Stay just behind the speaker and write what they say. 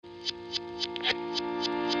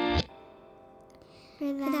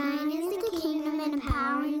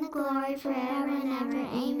power and the glory forever and ever.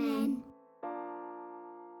 Amen.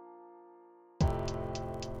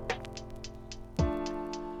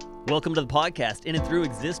 Welcome to the podcast. In and Through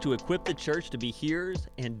exists to equip the church to be hearers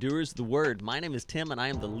and doers of the word. My name is Tim, and I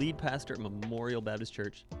am the lead pastor at Memorial Baptist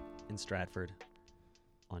Church in Stratford,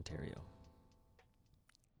 Ontario,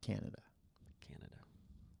 Canada,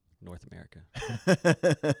 North America.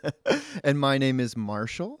 And my name is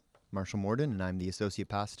Marshall Morden, and I'm the associate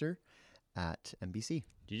pastor at MBC.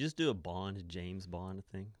 Did you just do a James Bond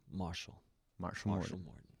thing? Marshall Morden. Morden.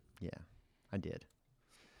 Yeah, I did.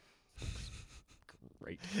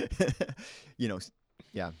 Great.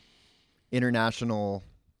 Yeah. International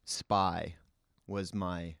spy was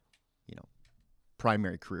my,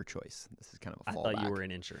 primary career choice. This is kind of a fallback. I thought you were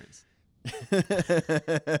in insurance.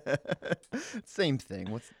 Same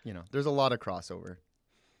thing. There's a lot of crossover.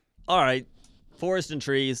 All right. Forest and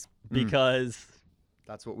trees, because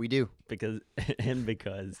That's what we do. because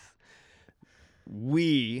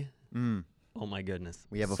we oh my goodness.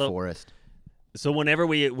 We have a forest. So whenever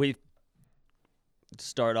we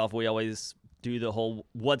start off, we always do the whole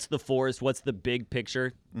what's the forest, what's the big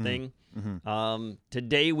picture thing.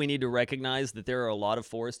 Today we need to recognize that there are a lot of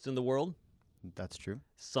forests in the world. That's true.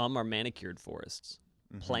 Some are manicured forests,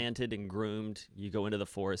 planted and groomed. You go into the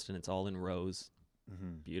forest and it's all in rows,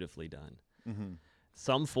 beautifully done.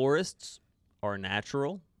 Some forests are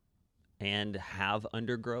natural and have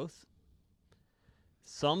undergrowth.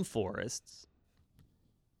 Some forests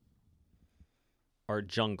are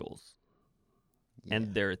jungles,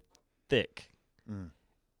 and they're thick.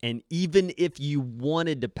 And even if you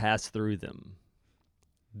wanted to pass through them,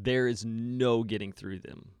 there is no getting through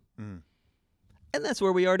them. And that's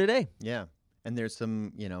where we are today. Yeah. And there's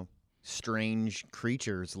some, strange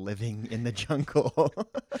creatures living in the jungle.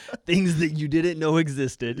 Things that you didn't know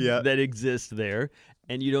existed that exist there,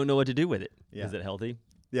 and you don't know what to do with it. Yeah. Is it healthy?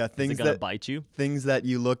 Yeah, Is things it gonna that bite you? Things that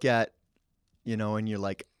you look at, and you're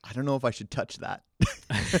like, I don't know if I should touch that.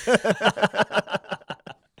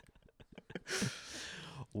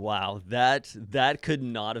 Wow, that could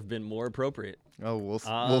not have been more appropriate. Oh,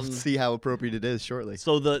 we'll see how appropriate it is shortly.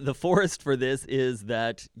 So the forest for this is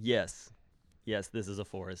that yes, this is a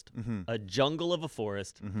forest, a jungle of a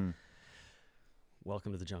forest.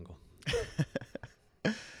 Welcome to the jungle.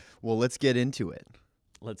 Well, let's get into it.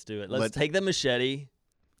 Let's do it. Let's take the machete,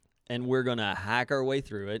 and we're gonna hack our way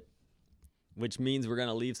through it, which means we're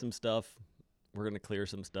gonna leave some stuff. We're gonna clear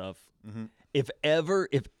some stuff. If ever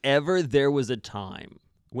there was a time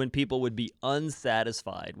when people would be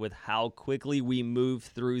unsatisfied with how quickly we move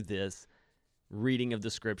through this reading of the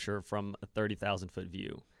scripture from a 30,000-foot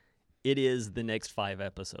view, it is the next 5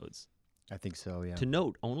 episodes. I think so, yeah. To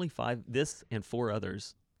note, only 5, this and 4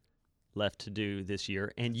 others left to do this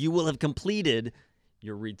year, and you will have completed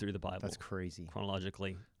your read through the Bible. That's crazy.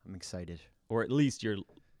 Chronologically. I'm excited. Or at least you're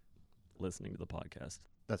listening to the podcast.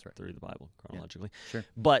 That's right. Through the Bible, chronologically. Yeah, sure.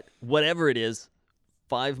 But whatever it is,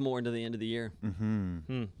 5 more into the end of the year.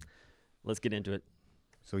 Let's get into it.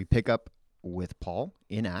 So we pick up with Paul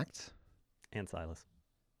in Acts. And Silas.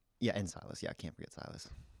 Yeah, and Silas. Yeah, I can't forget Silas.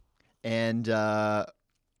 And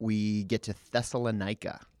we get to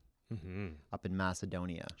Thessalonica up in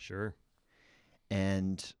Macedonia. Sure.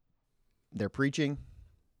 And they're preaching,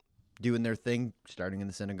 doing their thing, starting in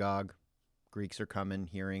the synagogue. Greeks are coming,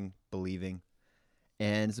 hearing, believing.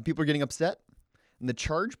 And some people are getting upset. And the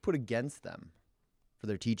charge put against them for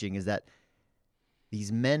their teaching is that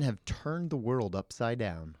these men have turned the world upside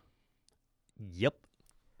down. Yep.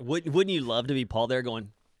 Wouldn't you love to be Paul there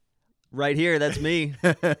going, right here, that's me?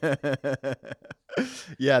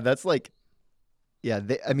 Yeah, that's like,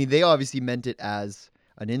 they obviously meant it as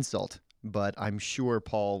an insult, but I'm sure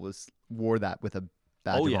Paul wore that with a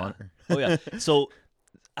badge of honor. Oh, yeah. So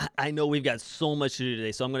I know we've got so much to do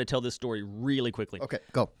today, so I'm going to tell this story really quickly. Okay,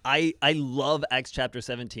 go. I love Acts chapter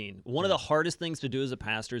 17. One of the hardest things to do as a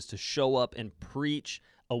pastor is to show up and preach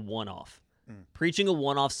a one-off. Preaching a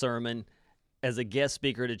one-off sermon as a guest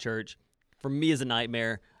speaker at a church, for me, is a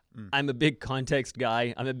nightmare. I'm a big context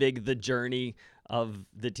guy. I'm a big the journey of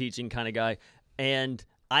the teaching kind of guy. And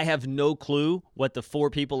I have no clue what the 4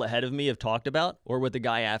 people ahead of me have talked about or what the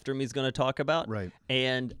guy after me is going to talk about. Right.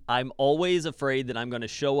 And I'm always afraid that I'm going to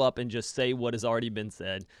show up and just say what has already been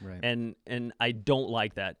said. Right. And I don't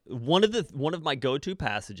like that. One of my go-to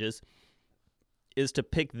passages is to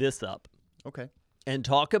pick this up. Okay. And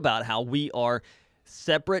talk about how we are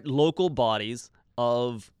separate local bodies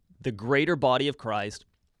of the greater body of Christ.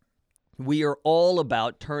 We are all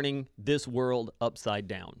about turning this world upside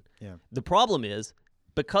down. Yeah. The problem is,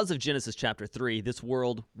 because of Genesis chapter 3, this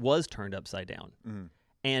world was turned upside down.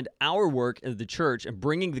 And our work as the church and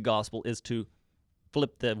bringing the gospel is to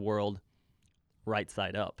flip the world right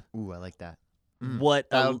side up. Ooh, I like that. What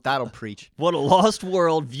a, That'll preach. what a lost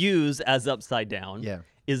world views as upside down Yeah.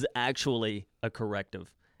 is actually a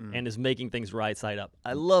corrective and is making things right side up.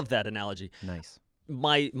 I love that analogy. Nice.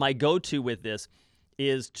 My go-to with this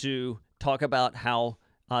is to talk about how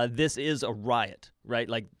this is a riot, right?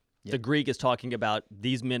 Like the Greek is talking about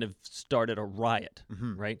these men have started a riot,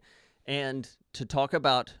 right? And to talk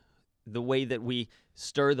about the way that we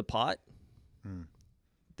stir the pot,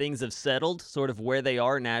 things have settled sort of where they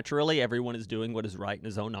are naturally. Everyone is doing what is right in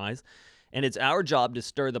his own eyes. And it's our job to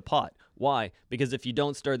stir the pot. Why? Because if you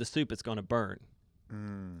don't stir the soup, it's going to burn.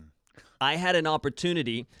 I had an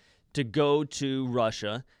opportunity to go to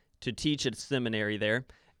Russia to teach at a seminary there.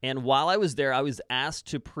 And while I was there, I was asked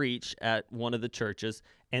to preach at one of the churches.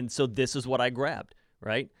 And so this is what I grabbed,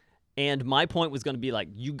 right? And my point was going to be like,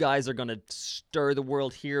 you guys are going to stir the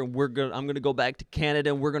world here, and I'm going to go back to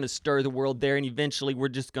Canada, and we're going to stir the world there, and eventually we're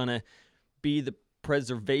just going to be the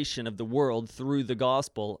preservation of the world through the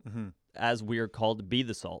gospel, as we are called to be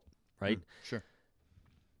the salt, right? Sure.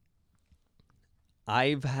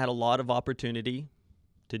 I've had a lot of opportunity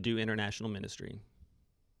to do international ministry.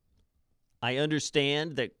 I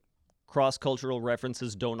understand that cross-cultural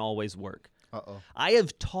references don't always work. Uh-oh. I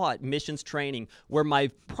have taught missions training where my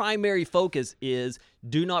primary focus is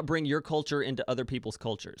do not bring your culture into other people's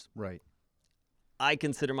cultures. Right. I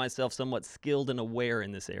consider myself somewhat skilled and aware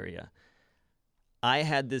in this area. I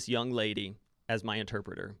had this young lady as my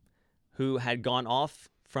interpreter who had gone off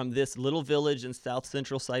from this little village in south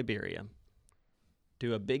central Siberia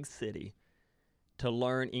to a big city to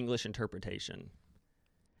learn English interpretation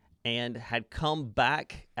and had come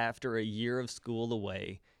back after a year of school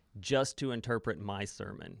away just to interpret my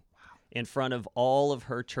sermon in front of all of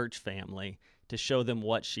her church family to show them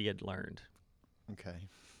what she had learned. Okay.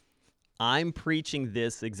 I'm preaching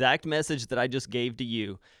this exact message that I just gave to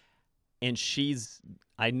you, and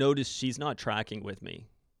I noticed she's not tracking with me.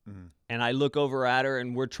 And I look over at her,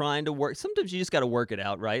 and we're trying to work. Sometimes you just got to work it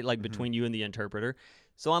out, right? Like between you and the interpreter.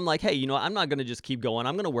 So I'm like, hey, I'm not going to just keep going.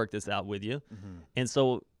 I'm going to work this out with you. And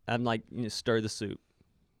so I'm like, stir the soup,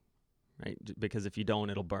 right? Because if you don't,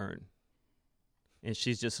 it'll burn. And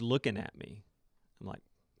she's just looking at me. I'm like,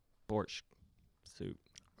 borscht soup,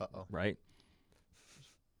 right?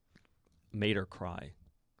 Made her cry.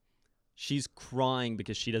 She's crying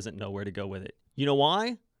because she doesn't know where to go with it. You know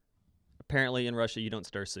why? Apparently in Russia, you don't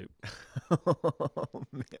stir soup. Oh,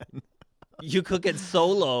 man. You cook it so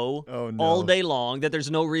low all day long that there's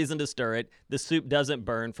no reason to stir it. The soup doesn't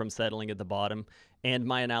burn from settling at the bottom. And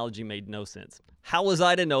my analogy made no sense. How was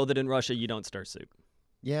I to know that in Russia you don't stir soup?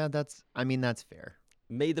 Yeah, that's fair.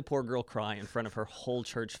 Made the poor girl cry in front of her whole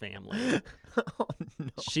church family. Oh, no.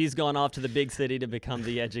 She's gone off to the big city to become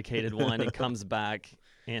the educated one and comes back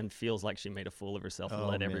and feels like she made a fool of herself and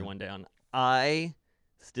let everyone down. I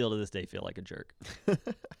still to this day feel like a jerk.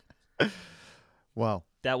 Wow.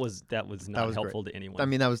 That was not helpful to anyone. I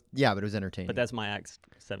mean, but it was entertaining. But that's my Acts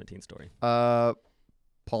 17 story. Paul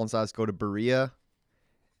and Silas go to Berea.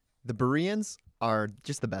 The Bereans are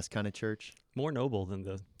just the best kind of church. More noble than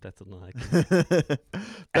the Thessalonians.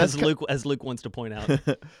 as Luke wants to point out.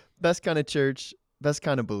 Best kind of church, best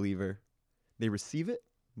kind of believer. They receive it,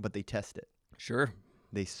 but they test it. Sure.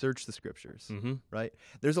 They search the scriptures, Mm-hmm. right?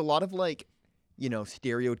 There's a lot of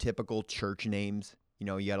stereotypical church names.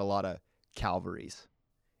 You got a lot of Calvaries,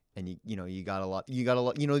 and you got a lot. You know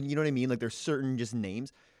what I mean? Like there's certain just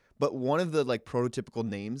names, but one of the prototypical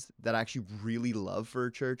names that I actually really love for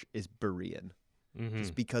a church is Berean.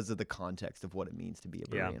 Just because of the context of what it means to be a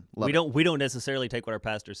Berean. Yeah. We don't necessarily take what our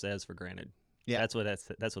pastor says for granted. Yeah. That's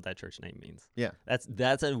what that church name means. Yeah.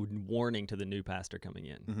 That's a warning to the new pastor coming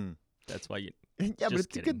in. Mm-hmm. That's why you Yeah, but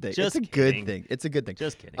it's a good thing. Just it's a good thing. It's a good thing.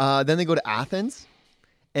 Just kidding. Then they go to Athens,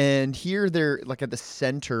 and here they're at the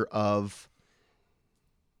center of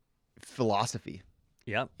philosophy.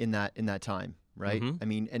 Yeah. In that time, right? Mhm. I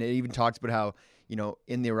mean, and it even talks about how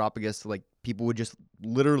in the Areopagus, people would just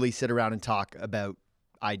literally sit around and talk about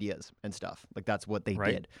ideas and stuff. That's what they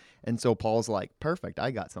did. And so Paul's like, perfect,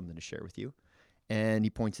 I got something to share with you. And he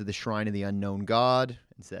points to the shrine of the unknown God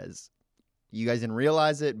and says, you guys didn't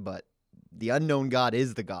realize it, but the unknown God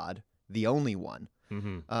is the God, the only one.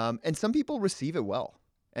 Mm-hmm. And some people receive it well,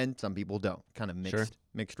 and some people don't. Kind of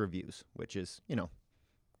mixed reviews, which is,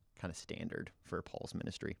 kind of standard for Paul's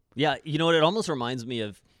ministry. Yeah, you know what? It almost reminds me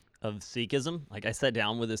of Sikhism. Like I sat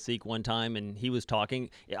down with a Sikh one time, and he was talking.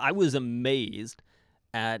 I was amazed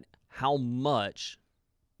at how much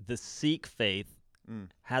the Sikh faith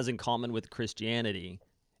has in common with Christianity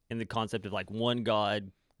in the concept of one God,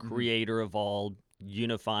 creator of all,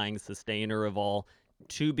 unifying sustainer of all,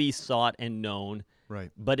 to be sought and known,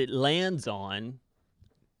 Right. but it lands on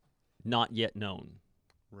not yet known,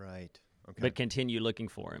 Right. Okay. but continue looking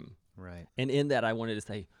for him. right. And in that, I wanted to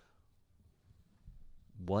say,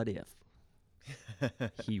 what if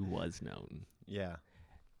he was known? Yeah.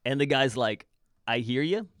 And the guy's like, I hear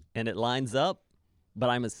you, and it lines up, but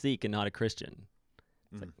I'm a Sikh and not a Christian.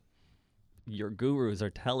 It's like, your gurus are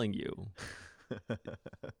telling you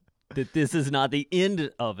that this is not the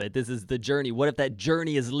end of it. This is the journey. What if that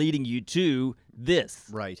journey is leading you to this?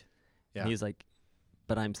 Right. Yeah. And he's like,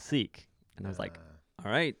 but I'm Sikh. And I was like,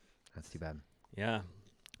 all right. That's too bad. Yeah.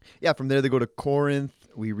 Yeah, from there they go to Corinth.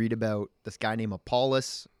 We read about this guy named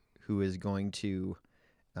Apollos, who is going to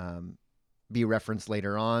be referenced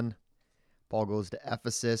later on. Paul goes to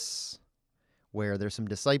Ephesus, where there's some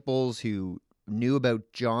disciples who knew about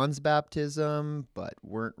John's baptism, but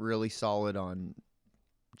weren't really solid on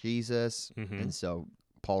Jesus. Mhm. And so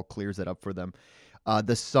Paul clears it up for them.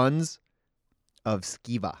 The sons of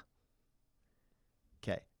Sceva.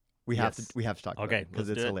 Okay. We have Yes. to talk about Okay, it because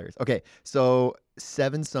let's it's do it. hilarious. Okay, so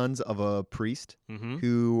 7 sons of a priest Mm-hmm.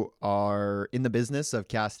 who are in the business of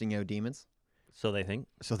casting out demons. So they think.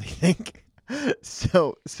 So they think.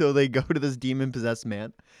 So they go to this demon possessed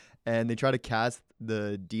man and they try to cast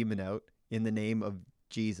the demon out in the name of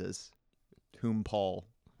Jesus, whom Paul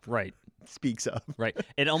Right. speaks of. Right.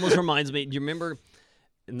 It almost reminds me. Do you remember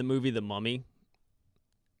in the movie The Mummy?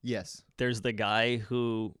 Yes. There's the guy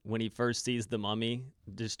who, when he first sees the mummy,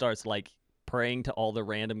 just starts like praying to all the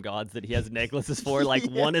random gods that he has necklaces for. Like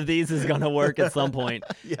Yeah. one of these is going to work at some point.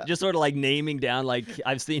 Yeah. Just sort of like naming down, like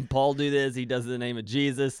I've seen Paul do this. He does it in the name of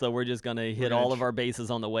Jesus. So we're just going to hit gonna all of our bases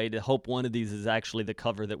on the way to hope one of these is actually the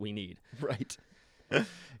cover that we need. Right.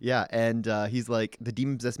 Yeah, and he's like, the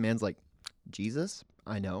demon possessed man's like, Jesus,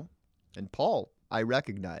 I know, and Paul, I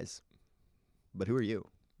recognize, but who are you?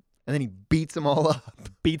 And then he beats them all up.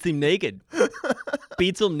 Beats him naked.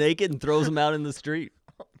 Beats him naked and throws him out in the street.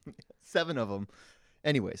 7 of them.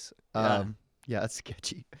 Anyways, Yeah. yeah, that's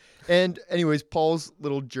sketchy. And anyways, Paul's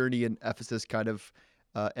little journey in Ephesus kind of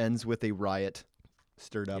ends with a riot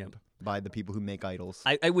stirred up Yep. by the people who make idols.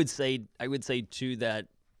 I would say to that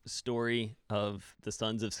story of the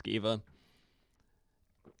sons of Sceva,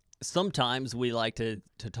 sometimes we like to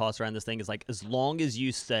toss around this thing. It's like, as long as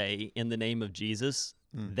you say in the name of Jesus,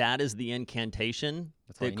 that is the incantation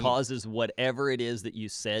That's all you that need. causes whatever it is that you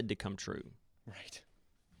said to come true. Right.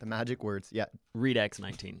 The magic words. Yeah. Read Acts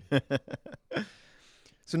 19.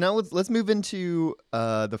 So now let's move into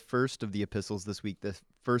the first of the epistles this week, the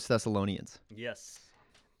First Thessalonians. Yes.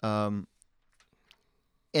 And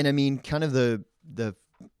I mean, kind of the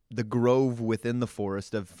grove within the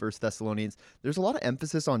forest of First Thessalonians. There's a lot of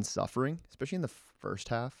emphasis on suffering, especially in the first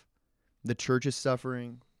half. The church is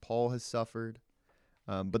suffering. Paul has suffered,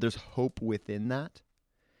 but there's hope within that.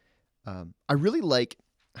 I really like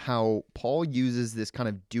how Paul uses this kind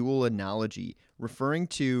of dual analogy, referring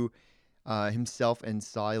to himself and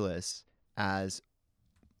Silas as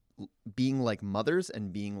being like mothers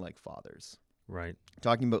and being like fathers. Right.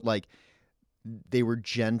 Talking about like they were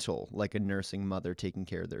gentle, like a nursing mother taking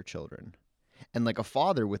care of their children. And like a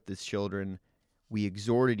father with his children, we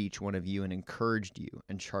exhorted each one of you and encouraged you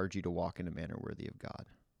and charged you to walk in a manner worthy of God.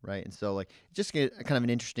 Right. And so like just get kind of an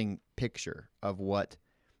interesting picture of what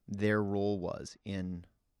their role was in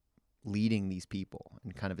leading these people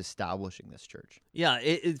and kind of establishing this church. Yeah.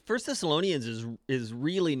 First Thessalonians is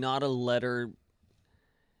really not a letter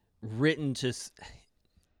written to.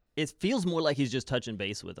 It feels more like he's just touching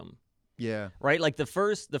base with them. Yeah. Right? Like the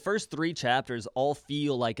first 3 chapters all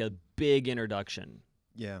feel like a big introduction.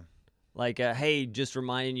 Yeah. Like, hey, just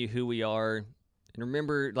reminding you who we are. And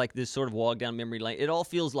remember, like, this sort of walk down memory lane. It all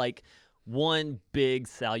feels like one big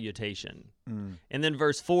salutation. And then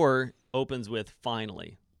verse 4 opens with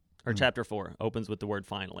finally. Or chapter 4 opens with the word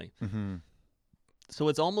finally. Mm-hmm. So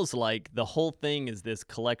it's almost like the whole thing is this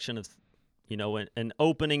collection of, an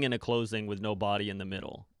opening and a closing with no body in the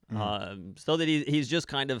middle. So that he's just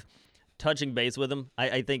kind of touching base with them.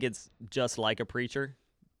 I think it's just like a preacher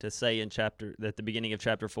to say at the beginning of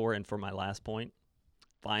chapter 4, and for my last point,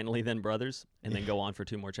 finally then, brothers, and then go on for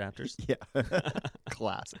 2 more chapters. Yeah.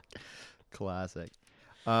 Classic.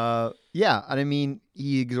 Yeah. And I mean,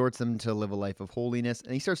 he exhorts them to live a life of holiness,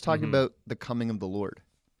 and he starts talking about the coming of the Lord,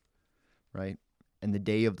 right? And the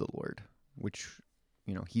day of the Lord, which,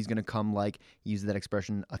 he's going to come, like, he uses that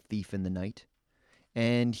expression, a thief in the night.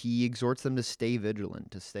 And he exhorts them to stay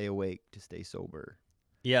vigilant, to stay awake, to stay sober.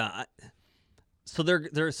 Yeah. So there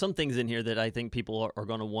are some things in here that I think people are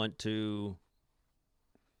going to want to.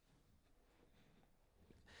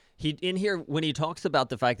 In here, when he talks about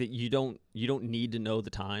the fact that you don't need to know the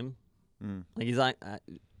time, like he's like,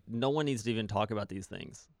 no one needs to even talk about these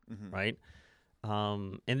things, Mhm. right?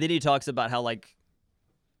 And then he talks about how, like,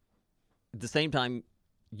 at the same time,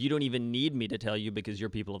 you don't even need me to tell you because you're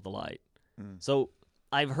people of the light. So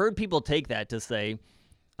I've heard people take that to say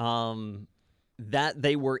that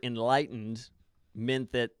they were enlightened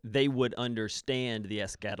meant that they would understand the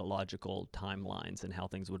eschatological timelines and how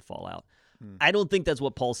things would fall out. I don't think that's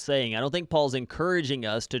what Paul's saying. I don't think Paul's encouraging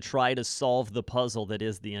us to try to solve the puzzle that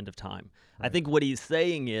is the end of time. I think what he's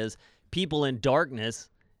saying is people in darkness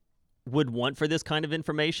would want for this kind of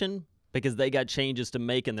information because they got changes to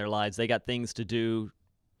make in their lives. They got things to do.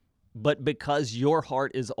 But because your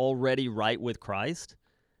heart is already right with Christ,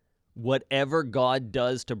 whatever God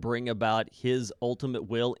does to bring about his ultimate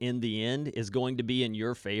will in the end is going to be in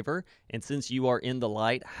your favor. And since you are in the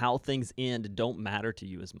light, how things end don't matter to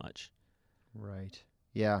you as much. Right.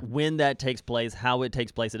 Yeah. When that takes place, how it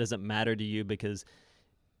takes place, it doesn't matter to you because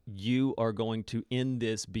you are going to, in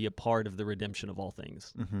this, be a part of the redemption of all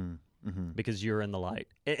things because you're in the light.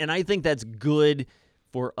 And I think that's good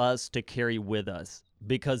for us to carry with us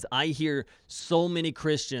because I hear so many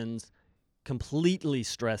Christians completely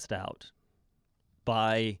stressed out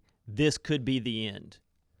by this could be the end.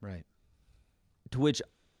 Right. To which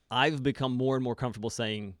I've become more and more comfortable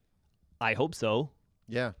saying, I hope so.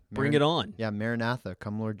 Yeah. Bring it on. Yeah. Maranatha,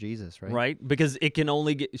 come Lord Jesus. Right. Right? Because it can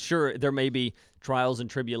only get, sure, there may be trials and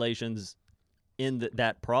tribulations in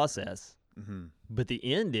that process, but the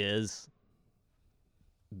end is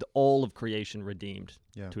all of creation redeemed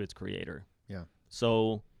to its creator. Yeah.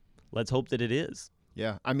 So let's hope that it is.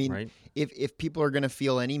 Yeah. I mean, Right? if people are going to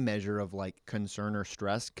feel any measure of like concern or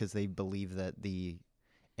stress because they believe that the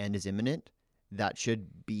end is imminent, that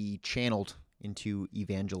should be channeled into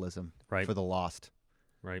evangelism for the lost.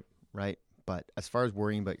 Right. Right. But as far as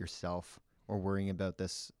worrying about yourself or worrying about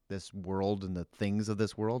this world and the things of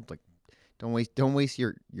this world, like don't waste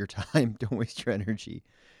your time. Don't waste your energy.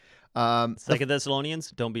 2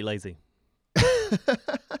 Thessalonians, don't be lazy.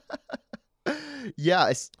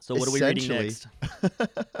 Yeah. So what are we reading next?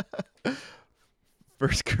 1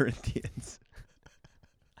 Corinthians.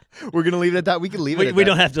 We're gonna leave it at that. We can leave it. At We that.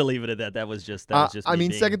 don't have to leave it at that. That was just. I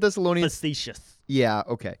mean, 2 Thessalonians. Facetious. Yeah.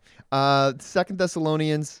 Okay. 2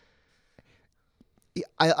 Thessalonians.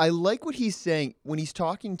 I like what he's saying when he's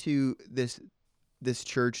talking to this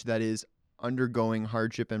church that is undergoing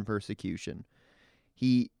hardship and persecution.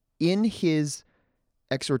 He, in his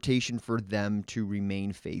exhortation for them to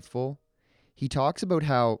remain faithful, he talks about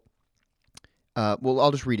how. Well,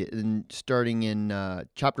 I'll just read it. And starting in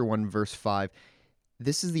chapter 1, verse 5.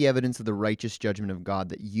 This is the evidence of the righteous judgment of God,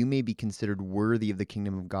 that you may be considered worthy of the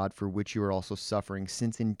kingdom of God, for which you are also suffering,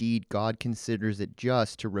 since indeed God considers it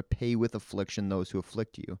just to repay with affliction those who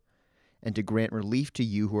afflict you, and to grant relief to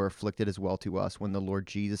you who are afflicted as well to us, when the Lord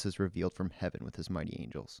Jesus is revealed from heaven with his mighty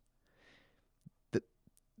angels.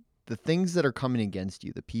 The things that are coming against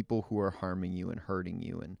you, the people who are harming you and hurting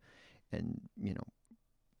you and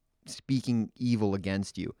speaking evil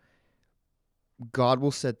against you, God will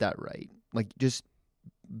set that right. Like, just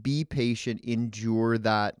be patient, endure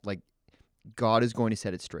that. Like, God is going to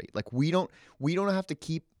set it straight. Like, we don't have to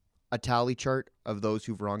keep a tally chart of those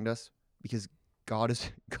who've wronged us, because God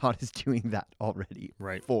is doing that already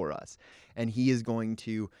for us, and he is going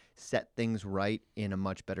to set things right in a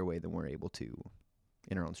much better way than we're able to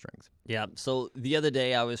in our own strength. Yeah. So the other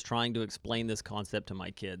day I was trying to explain this concept to my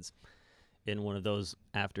kids in one of those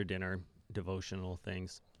after dinner devotional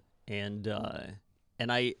things, and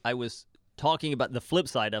I was talking about the flip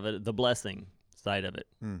side of it, the blessing side of it,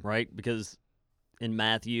 right? Because in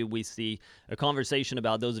Matthew, we see a conversation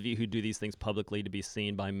about those of you who do these things publicly to be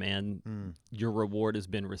seen by man, your reward has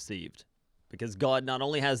been received. Because God not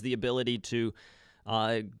only has the ability to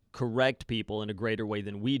correct people in a greater way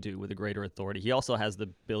than we do with a greater authority, he also has the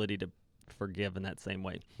ability to forgive in that same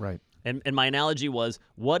way. Right. And my analogy was,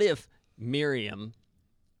 what if Miriam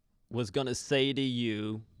was going to say to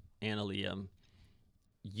you, Annalia,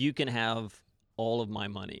 you can have all of my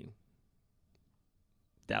money?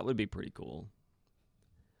 That would be pretty cool.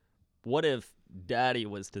 What if Daddy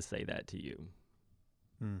was to say that to you?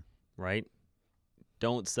 Right?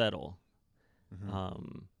 Don't settle.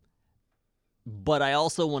 But I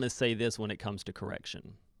also want to say this when it comes to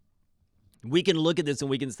correction. We can look at this and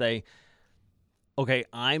we can say, okay,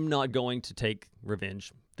 I'm not going to take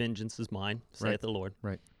revenge. Vengeance is mine, saith the Lord.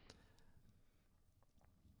 Right.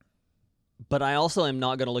 But I also am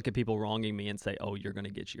not going to look at people wronging me and say, oh, you're going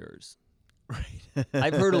to get yours. Right.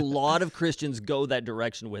 I've heard a lot of Christians go that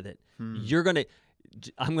direction with it.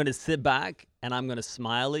 I'm going to sit back and I'm going to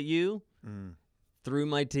smile at you. Through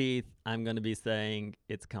my teeth, I'm going to be saying,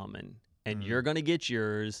 it's coming. And you're going to get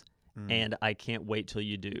yours. and I can't wait till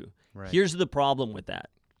you do. Right. Here's the problem with that.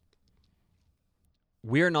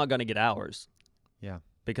 We're not going to get ours Yeah.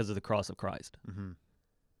 because of the cross of Christ, Mm-hmm.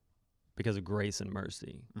 because of grace and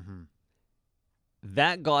mercy. Mm-hmm.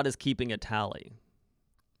 That God is keeping a tally.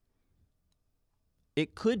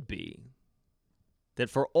 It could be that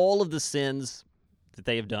for all of the sins that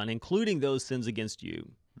they have done, including those sins against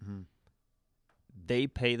you, Mm-hmm. they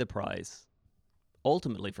pay the price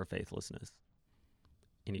ultimately for faithlessness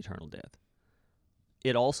in eternal death.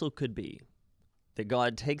 It also could be that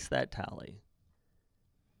God takes that tally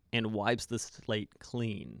and wipes the slate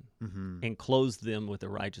clean Mm-hmm. and clothes them with the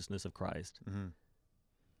righteousness of Christ. Mm-hmm.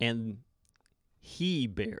 And he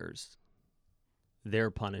bears their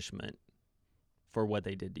punishment for what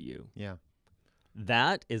they did to you. Yeah.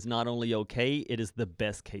 That is not only okay, it is the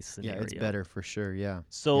best case scenario. Yeah, it's better for sure. Yeah.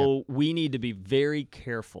 So we need to be very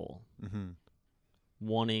careful Mm-hmm.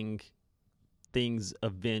 wanting things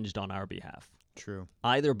avenged on our behalf, True.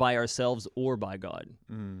 either by ourselves or by God,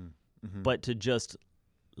 Mm-hmm. but to just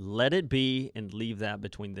let it be and leave that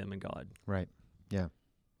between them and God. Right. Yeah.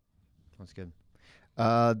 That's good.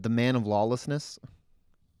 The man of lawlessness.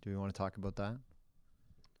 Do we want to talk about that?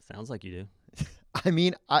 Sounds like you do. I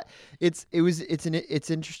mean, it's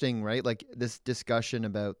interesting, right? Like this discussion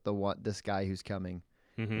about this guy who's coming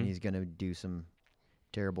and he's going to do some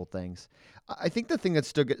terrible things. I think the thing that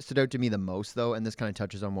stood out to me the most, though, and this kind of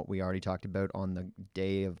touches on what we already talked about on the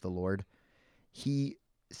day of the Lord, he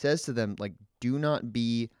says to them, like, do not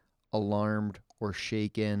be alarmed or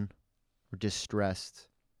shaken or distressed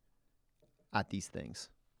at these things.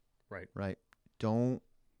 Right. Right. Don't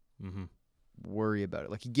Mm-hmm. worry about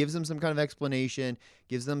it. Like he gives them some kind of explanation,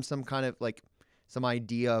 gives them some kind of like some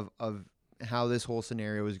idea of how this whole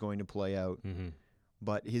scenario is going to play out. Mm-hmm.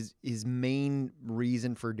 But his main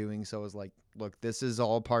reason for doing so is like, look, this is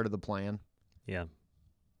all part of the plan. Yeah.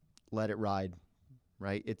 Let it ride.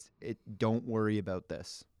 Right? Don't worry about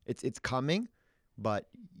this. It's coming, but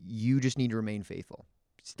you just need to remain faithful.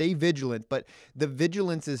 Stay vigilant, but the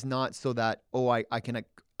vigilance is not so that I can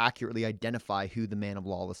accurately identify who the man of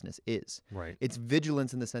lawlessness is. Right. It's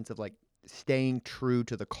vigilance in the sense of like staying true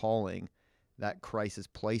to the calling that Christ has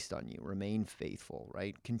placed on you. Remain faithful,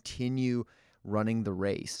 right? Continue running the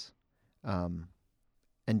race.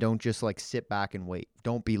 And don't just like sit back and wait.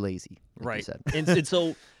 Don't be lazy. Like Right. you said. and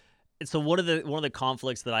so one of the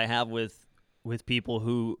conflicts that I have with people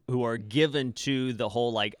who are given to the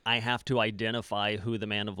whole like I have to identify who the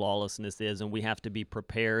man of lawlessness is and we have to be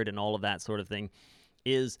prepared and all of that sort of thing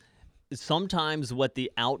is sometimes what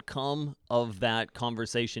the outcome of that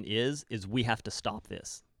conversation is we have to stop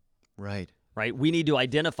this. Right. Right? We need to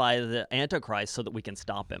identify the Antichrist so that we can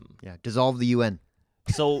stop him. Yeah. Dissolve the UN.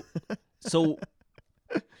 So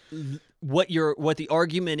what the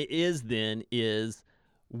argument is then is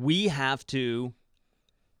we have to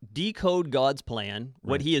decode God's plan,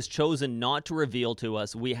 what Right. he has chosen not to reveal to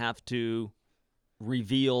us, we have to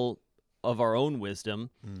reveal of our own wisdom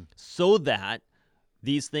so that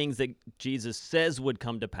these things that Jesus says would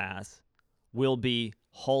come to pass will be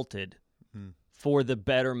halted for the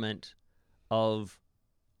betterment of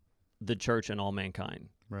the church and all mankind.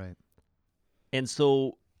 Right. And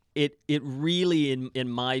so it really, in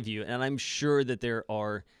my view, and I'm sure that there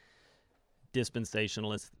are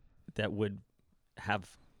dispensationalists that would have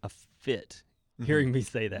a fit hearing me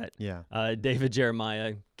say that. Yeah. David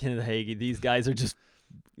Jeremiah, Kenneth Hagin, these guys are just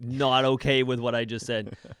not okay with what I just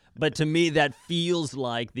said. But to me, that feels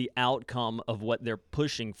like the outcome of what they're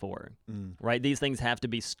pushing for, right? These things have to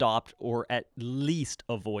be stopped or at least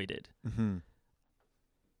avoided. Mm-hmm.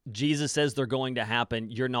 Jesus says they're going to happen.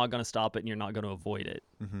 You're not going to stop it and you're not going to avoid it,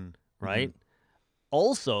 Mm-hmm. right?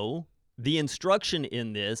 Also, the instruction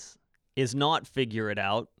in this is not figure it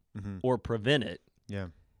out Mm-hmm. or prevent it. Yeah.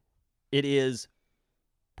 It is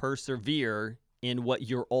persevere in what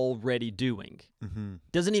you're already doing. Mm-hmm.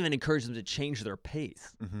 Doesn't even encourage them to change their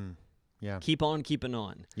pace. Mm-hmm. Yeah. Keep on keeping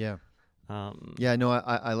on. Yeah. Yeah, no,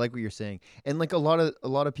 I like what you're saying, and like a lot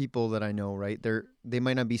of people that I know, right? They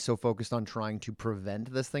might not be so focused on trying to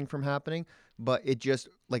prevent this thing from happening, but it just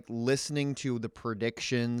like listening to the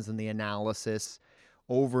predictions and the analysis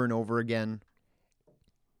over and over again.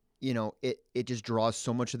 You know, it just draws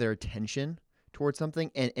so much of their attention towards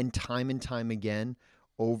something, and time again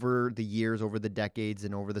over the years, over the decades,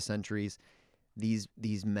 and over the centuries, these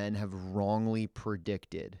men have wrongly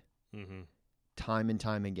predicted. Mm-hmm. Time and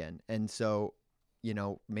time again. And so, you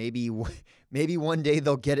know, maybe one day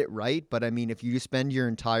they'll get it right. But I mean, if you spend your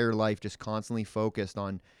entire life just constantly focused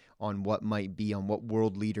on what might be, on what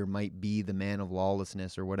world leader might be the man of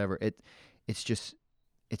lawlessness or whatever, it's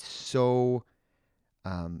so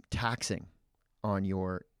taxing on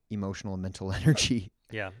your emotional and mental energy.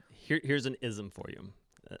 Yeah. Here's an ism for you,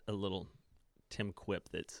 a little Tim quip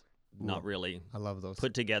that's not Ooh, really I love those.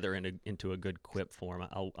 put together into a good quip form.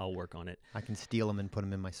 I'll work on it. I can steal them and put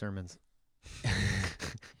them in my sermons.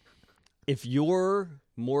 If you're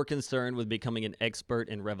more concerned with becoming an expert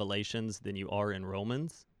in Revelations than you are in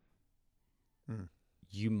Romans, Mm.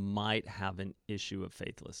 you might have an issue of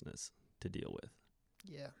faithlessness to deal with,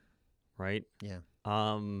 Yeah. right? Yeah.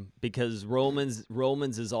 Because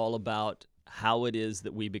Romans is all about how it is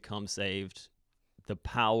that we become saved, the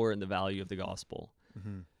power and the value of the gospel.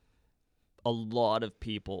 Mm-hmm. A lot of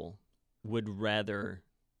people would rather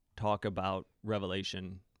talk about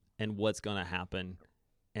Revelation and what's going to happen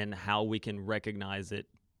and how we can recognize it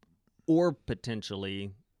or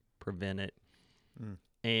potentially prevent it. Mm.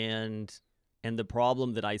 And the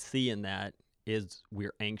problem that I see in that is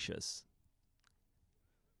we're anxious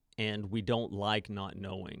and we don't like not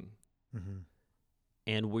knowing. Mm-hmm.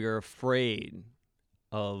 And we're afraid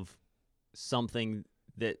of something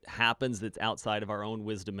that happens that's outside of our own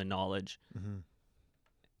wisdom and knowledge. Mm-hmm.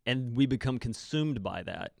 And we become consumed by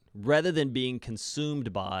that rather than being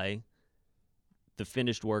consumed by the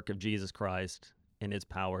finished work of Jesus Christ and his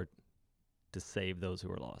power to save those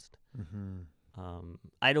who are lost. Mm-hmm.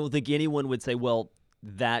 I don't think anyone would say, well,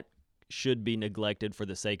 that should be neglected for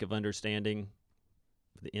the sake of understanding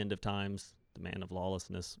the end of times, the man of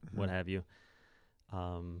lawlessness, what have you.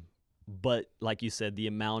 But like you said, the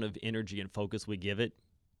amount of energy and focus we give it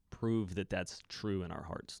prove that that's true in our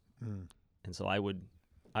hearts. Mm. And so I would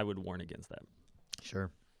warn against that. Sure.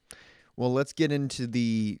 Well, let's get into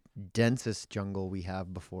the densest jungle we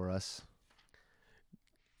have before us.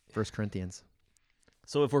 1 Corinthians.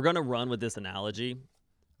 So if we're going to run with this analogy,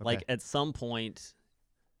 Okay. like at some point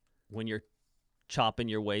when you're chopping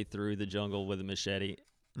your way through the jungle with a machete,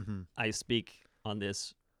 Mm-hmm. I speak on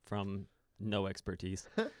this from no expertise.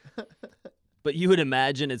 But you would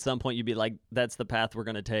imagine at some point you'd be like, that's the path we're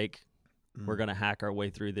going to take. We're going to hack our way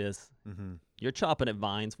through this. Mm-hmm. You're chopping at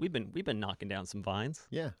vines. We've been knocking down some vines.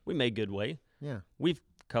 Yeah. We made good way. Yeah. We've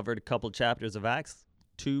covered a couple chapters of Acts,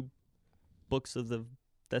 2 books of the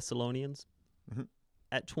Thessalonians Mhm.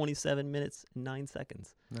 at 27 minutes and 9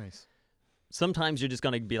 seconds. Nice. Sometimes you're just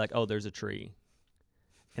going to be like, oh, there's a tree.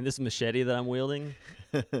 And this machete that I'm wielding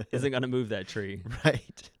isn't going to move that tree.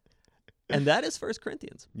 Right. And that is 1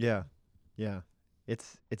 Corinthians. Yeah. Yeah.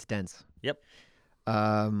 It's dense. Yep.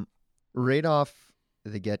 Right off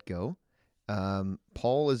the get-go,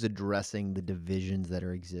 Paul is addressing the divisions that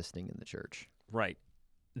are existing in the church. Right.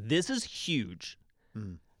 This is huge.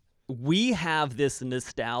 Mm. We have this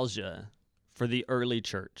nostalgia for the early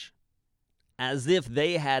church as if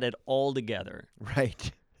they had it all together,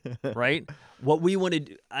 Right. right? What we want to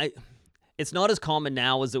do, it's not as common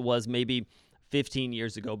now as it was maybe 15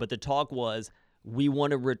 years ago, but the talk was we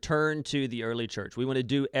want to return to the early church. We want to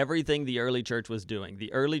do everything the early church was doing.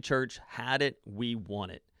 The early church had it, we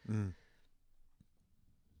want it. Mm.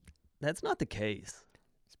 That's not the case,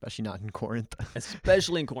 Especially not in Corinth.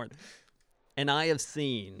 especially in Corinth. And I have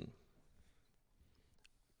seen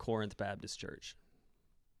Corinth Baptist Church.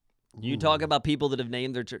 You talk about people that have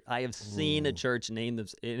named their church. I have seen a church name them,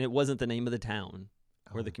 and it wasn't the name of the town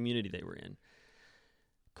or the community they were in.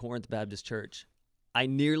 Corinth Baptist Church. I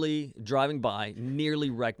driving by, nearly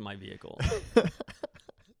wrecked my vehicle.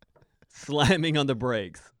 Slamming on the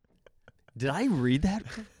brakes. Did I read that?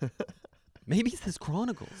 Maybe it says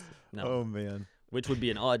Chronicles. No, Oh, man. which would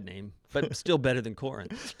be an odd name, but still better than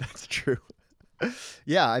Corinth. That's true.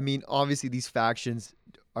 Yeah, I mean, obviously these factions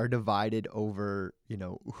are divided over,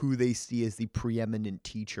 who they see as the preeminent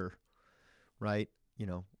teacher, right?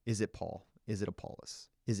 Is it Paul? Is it Apollos?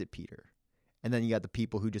 Is it Peter? And then you got the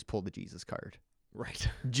people who just pull the Jesus card. Right.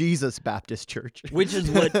 Jesus Baptist Church. Which is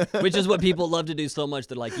what people love to do so much.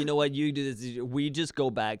 They're like, you know what, you do this. We just go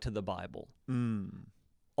back to the Bible. Mm.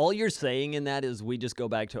 All you're saying in that is we just go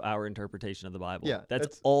back to our interpretation of the Bible. Yeah,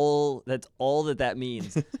 That's all that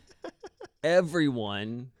means.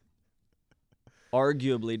 Everyone,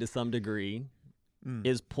 arguably to some degree,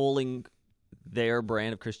 is pulling their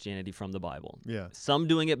brand of Christianity from the Bible. Yeah. Some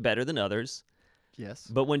doing it better than others. Yes.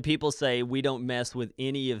 But when people say we don't mess with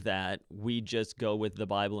any of that, we just go with the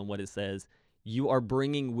Bible and what it says, you are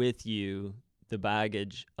bringing with you the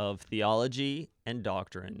baggage of theology and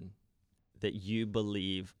doctrine that you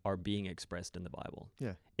believe are being expressed in the Bible.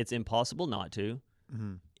 Yeah. It's impossible not to.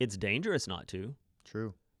 Mm-hmm. It's dangerous not to,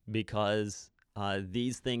 True. because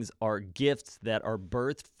these things are gifts that are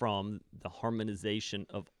birthed from the harmonization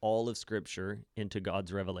of all of Scripture into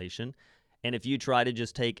God's revelation. And if you try to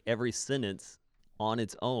just take every sentence on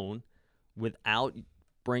its own without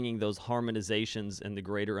bringing those harmonizations and the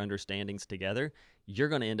greater understandings together, you're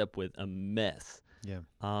going to end up with a mess. Yeah.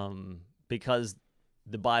 Because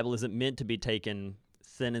the Bible isn't meant to be taken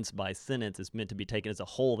sentence by sentence. It's meant to be taken as a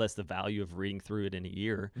whole. That's the value of reading through it in a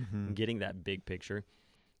year and getting that big picture.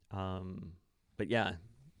 But yeah,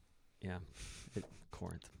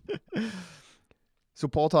 Corinth. So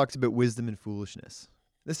Paul talks about wisdom and foolishness.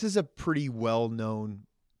 This is a pretty well-known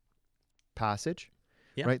passage,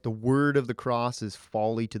 right? The word of the cross is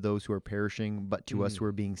folly to those who are perishing, but to us who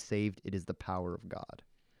are being saved, it is the power of God,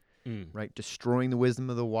 right? Destroying the wisdom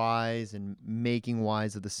of the wise and making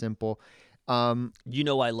wise of the simple. You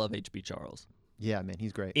know I love H.B. Charles. Yeah, man,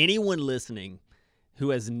 he's great. Anyone listening who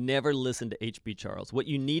has never listened to H.B. Charles, what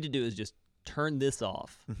you need to do is just turn this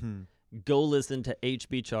off. Go listen to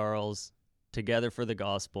H.B. Charles, Together for the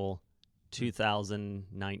Gospel,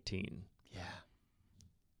 2019. Yeah.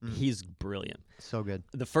 He's brilliant. So good.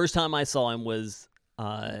 The first time I saw him was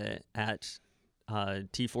at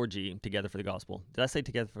T4G, Together for the Gospel. Did I say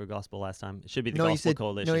Together for the Gospel last time? It should be the Gospel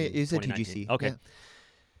Coalition. No, you said 2019. TGC. Okay. Yeah.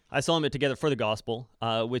 I saw him at Together for the Gospel,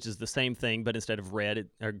 which is the same thing, but instead of red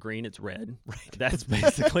or green, it's red. Right. That's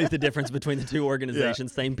basically the difference between the two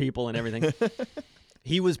organizations, same people and everything.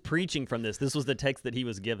 He was preaching from this. This was the text that he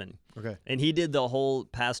was given. Okay. And he did the whole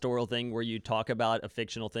pastoral thing where you talk about a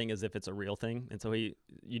fictional thing as if it's a real thing. And so you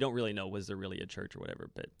don't really know, was there really a church or whatever.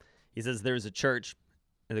 But he says there's a church,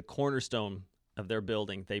 and the cornerstone of their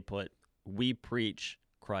building, they put, "We preach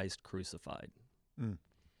Christ crucified." And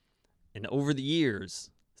over the years,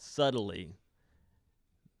 subtly,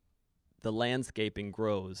 the landscaping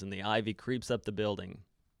grows and the ivy creeps up the building.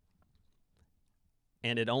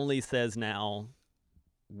 And it only says now,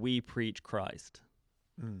 "We preach Christ."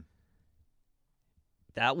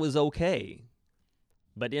 That was okay.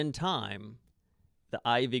 But in time, the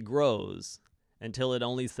ivy grows until it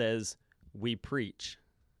only says, "We preach."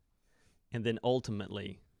 And then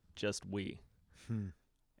ultimately, just we.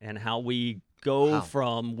 And how we go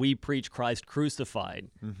from "we preach Christ crucified,"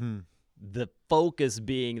 the focus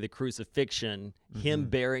being the crucifixion, him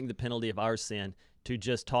bearing the penalty of our sin, to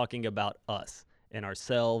just talking about us and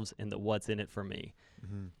ourselves and the what's in it for me.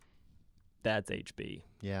 That's HB.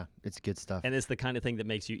 Yeah, it's good stuff. And it's the kind of thing that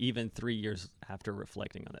makes you, even 3 years after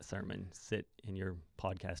reflecting on that sermon, sit in your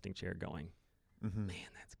podcasting chair going, man,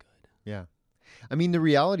 that's good. Yeah. I mean, the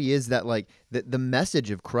reality is that, like, the message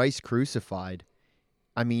of Christ crucified,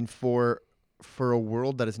 I mean, for a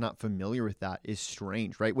world that is not familiar with that, is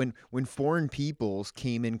strange, right? When foreign peoples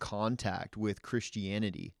came in contact with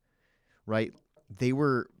Christianity, right, they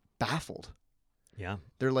were baffled. Yeah.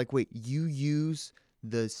 They're like, wait, you use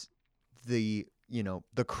the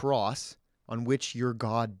cross on which your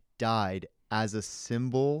God died as a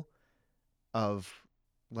symbol of,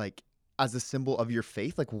 like, as a symbol of your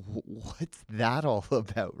faith? Like, what's that all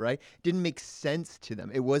about, right? Didn't make sense to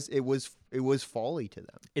them. It was folly to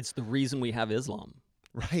them. It's the reason we have Islam.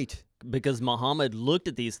 Right. Because Muhammad looked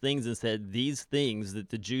at these things and said, these things that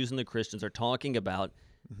the Jews and the Christians are talking about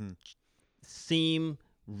seem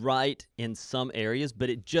right in some areas, but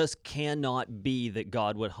it just cannot be that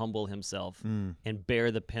God would humble himself and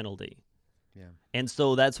bear the penalty. Yeah. And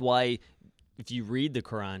so that's why if you read the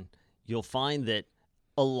Quran, you'll find that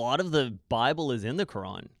a lot of the Bible is in the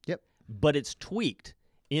Quran. Yep. But it's tweaked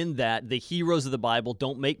in that the heroes of the Bible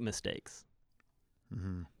don't make mistakes.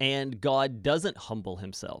 And God doesn't humble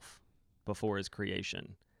himself before his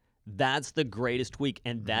creation. That's the greatest tweak,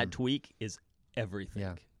 and that tweak is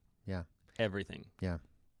everything. Yeah. Everything. Yeah.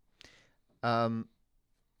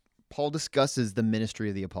 Paul discusses the ministry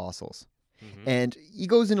of the apostles, and he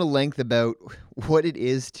goes into length about what it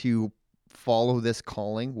is to follow this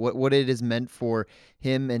calling, what it is meant for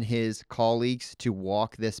him and his colleagues to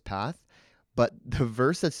walk this path. But the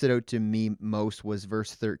verse that stood out to me most was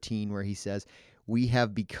verse 13, where he says, "We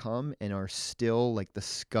have become and are still like the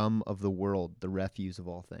scum of the world, the refuse of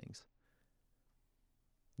all things."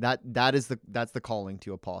 That's the calling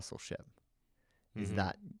to apostleship. Is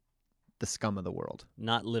that the scum of the world?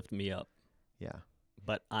 Not lift me up, Yeah.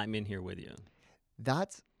 but I'm in here with you.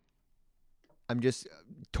 I'm just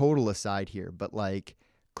total aside here, but like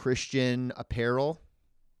Christian apparel,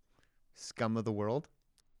 scum of the world.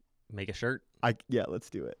 Make a shirt. Let's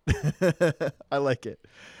do it. I like it.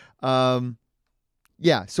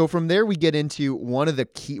 So from there we get into one of the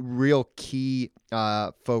real key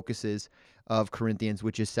focuses of Corinthians,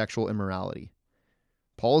 which is sexual immorality.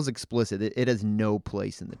 Paul is explicit. It has no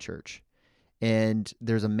place in the church. And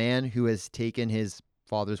there's a man who has taken his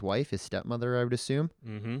father's wife, his stepmother, I would assume.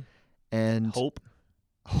 And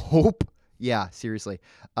Hope. Yeah, seriously.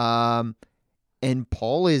 And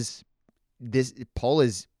Paul is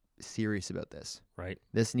serious about this. Right.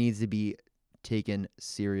 This needs to be taken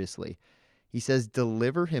seriously. He says,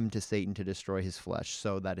 deliver him to Satan to destroy his flesh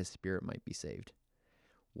so that his spirit might be saved.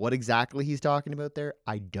 What exactly he's talking about there,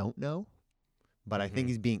 I don't know. But I think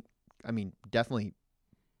he's being, definitely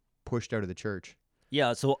pushed out of the church.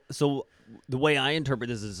 Yeah, so the way I interpret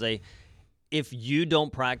this is say, if you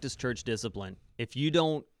don't practice church discipline, if you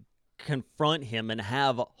don't confront him and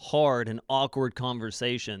have hard and awkward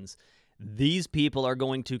conversations, these people are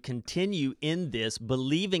going to continue in this,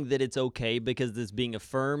 believing that it's okay because it's being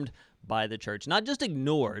affirmed by the church. Not just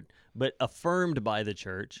ignored, but affirmed by the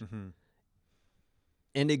church.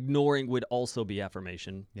 And ignoring would also be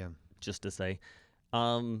affirmation, just to say.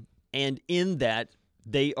 And in that,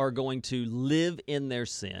 they are going to live in their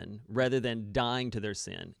sin rather than dying to their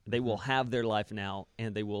sin. They will have their life now,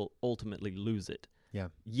 and they will ultimately lose it. Yeah.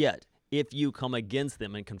 Yet, if you come against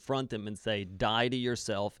them and confront them and say, die to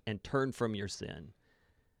yourself and turn from your sin,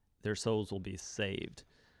 their souls will be saved.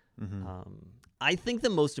 I think the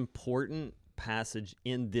most important passage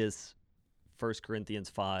in this 1 Corinthians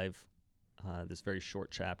 5, this very short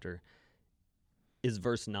chapter, is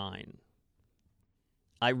verse 9.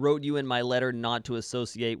 I wrote you in my letter not to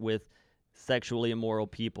associate with sexually immoral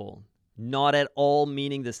people, not at all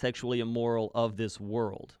meaning the sexually immoral of this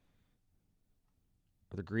world,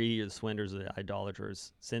 or the greedy, or the swindlers, or the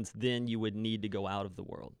idolaters, since then you would need to go out of the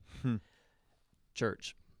world.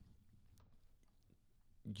 Church,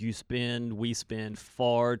 we spend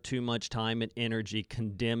far too much time and energy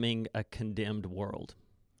condemning a condemned world.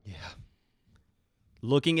 Yeah.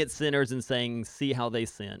 Looking at sinners and saying, see how they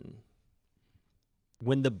sin.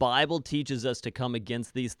 When the Bible teaches us to come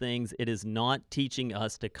against these things, it is not teaching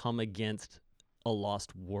us to come against a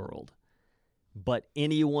lost world, but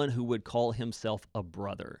anyone who would call himself a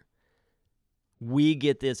brother. We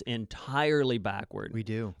get this entirely backward. We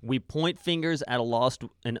do. We point fingers at a lost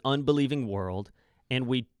and unbelieving world, and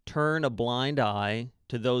we turn a blind eye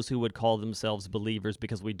to those who would call themselves believers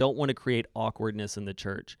because we don't want to create awkwardness in the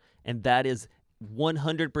church. And that is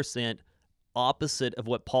 100% opposite of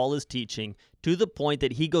what Paul is teaching, to the point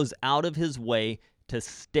that he goes out of his way to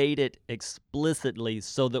state it explicitly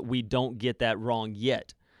so that we don't get that wrong,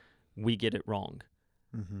 yet we get it wrong.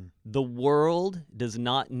 The world does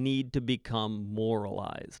not need to become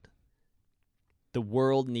moralized. The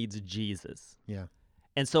world needs Jesus. Yeah.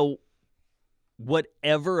 And so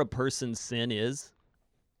whatever a person's sin is,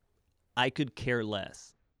 I could care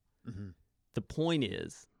less. The point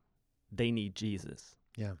is, they need Jesus.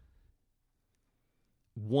 Yeah.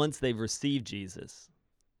 Once they've received Jesus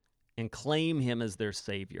and claim him as their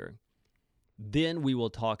Savior, then we will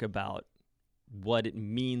talk about what it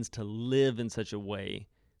means to live in such a way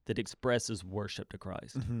that expresses worship to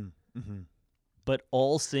Christ. But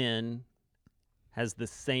all sin has the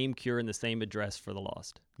same cure and the same address for the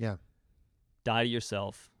lost. Yeah. Die to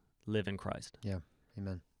yourself, live in Christ. Yeah.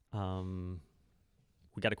 Amen.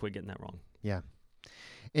 We got to quit getting that wrong. Yeah.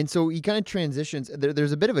 And so he kind of transitions.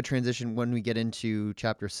 There's a bit of a transition when we get into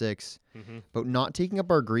chapter 6 about not taking up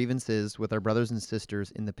our grievances with our brothers and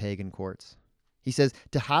sisters in the pagan courts. He says,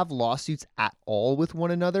 to have lawsuits at all with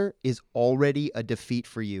one another is already a defeat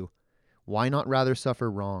for you. Why not rather suffer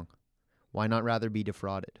wrong? Why not rather be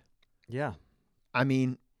defrauded? Yeah. I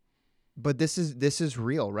mean, but this is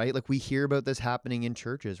real, right? Like we hear about this happening in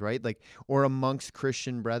churches, right? Like, or amongst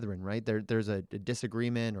Christian brethren, right? There's a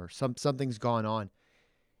disagreement or something's gone on.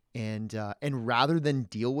 And rather than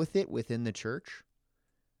deal with it within the church,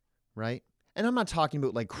 right? And I'm not talking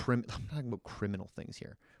about I'm talking about criminal things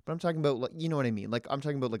here, but I'm talking about, like, you know what I mean? Like I'm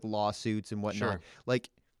talking about like lawsuits and whatnot. Sure. Like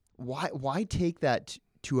why take that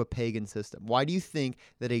to a pagan system? Why do you think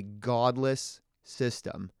that a godless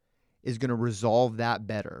system is going to resolve that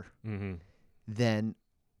better than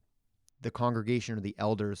the congregation or the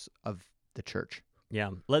elders of the church? Yeah.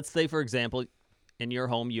 Let's say, for example, in your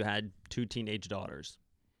home you had 2 teenage daughters.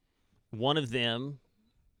 One of them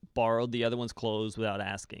borrowed the other one's clothes without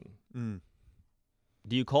asking.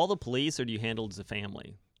 Do you call the police or do you handle it as a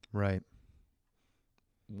family? Right.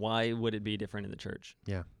 Why would it be different in the church?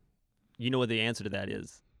 Yeah. You know what the answer to that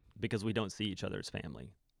is? Because we don't see each other as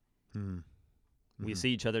family. We see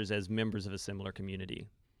each other as members of a similar community.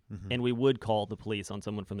 And we would call the police on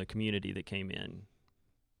someone from the community that came in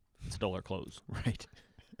and stole our clothes. Right.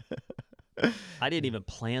 I didn't even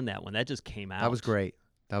plan that one. That just came out. That was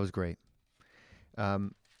great.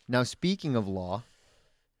 Now, speaking of law,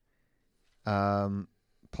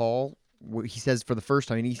 Paul, he says for the first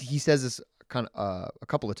time, and he says this kind of a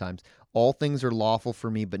couple of times, all things are lawful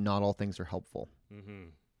for me, but not all things are helpful.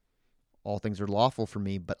 All things are lawful for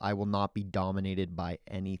me, but I will not be dominated by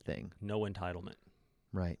anything. No entitlement.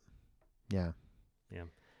 Right. Yeah. Yeah.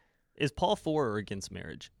 Is Paul for or against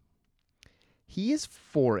marriage? He is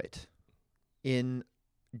for it in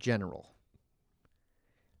general.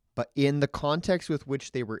 But in the context with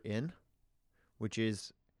which they were in, which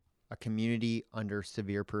is a community under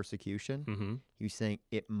severe persecution, Mm-hmm. he was saying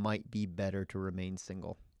it might be better to remain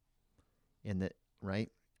single. In that, right?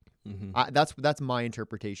 Mm-hmm. That's my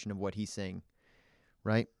interpretation of what he's saying,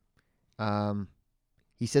 right?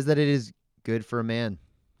 He says that it is good for a man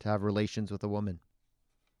to have relations with a woman,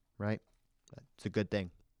 right? It's a good thing.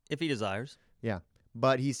 If he desires.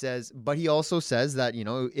 But he also says that,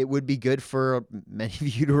 it would be good for many of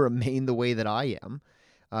you to remain the way that I am,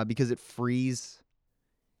 because it frees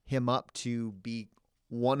him up to be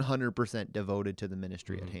 100% devoted to the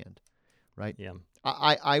ministry at hand, right? Yeah.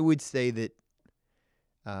 I would say that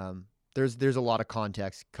there's a lot of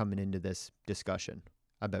context coming into this discussion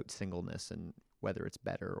about singleness and whether it's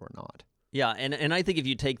better or not. Yeah, and I think if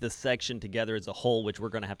you take this section together as a whole, which we're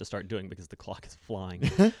going to have to start doing because the clock is flying,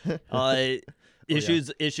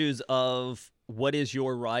 issues of what is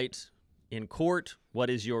your right in court, what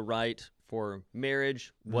is your right for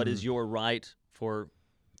marriage, what is your right for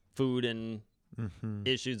food, and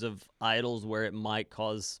issues of idols where it might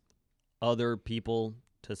cause other people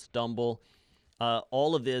to stumble.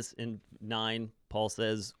 All of this in 9, Paul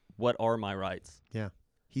says, what are my rights? Yeah.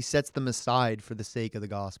 He sets them aside for the sake of the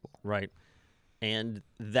gospel. Right. And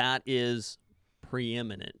that is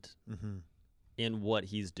preeminent in what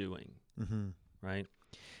he's doing, right?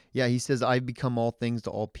 Yeah, he says, I've become all things to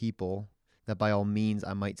all people, that by all means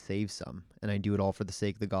I might save some, and I do it all for the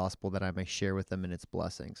sake of the gospel, that I may share with them in its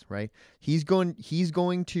blessings, right? He's going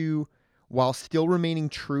to, while still remaining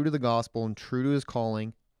true to the gospel and true to his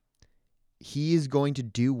calling, he is going to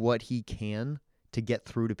do what he can to get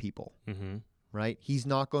through to people, right? He's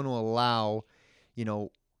not going to allow,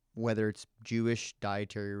 whether it's Jewish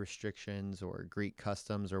dietary restrictions or Greek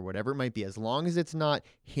customs or whatever it might be, as long as it's not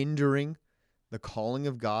hindering the calling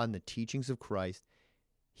of God and the teachings of Christ,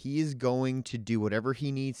 he is going to do whatever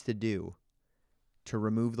he needs to do to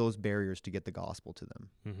remove those barriers to get the gospel to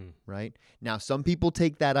them, right? Now, some people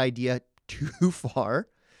take that idea too far,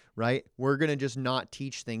 right? We're going to just not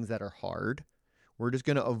teach things that are hard. We're just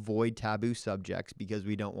going to avoid taboo subjects because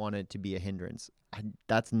we don't want it to be a hindrance.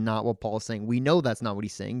 That's not what Paul's saying. We know that's not what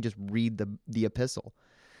he's saying. Just read the epistle.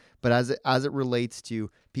 But as it relates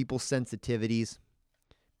to people's sensitivities,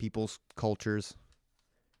 people's cultures,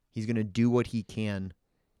 he's going to do what he can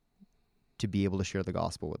to be able to share the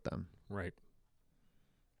gospel with them. Right.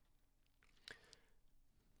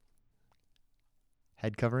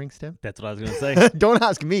 Head coverings, Tim? That's what I was going to say. Don't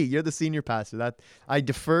ask me. You're the senior pastor. That I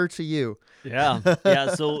defer to you. Yeah.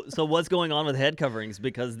 So what's going on with head coverings?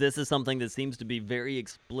 Because this is something that seems to be very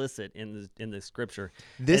explicit in the scripture.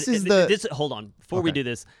 Hold on. Before we do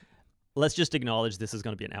this, let's just acknowledge this is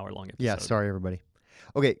going to be an hour-long episode. Yeah. Sorry, everybody.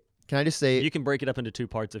 Okay. Can I just say, you can break it up into 2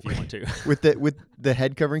 parts if you want to. with the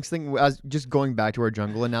head coverings thing, I was just going back to our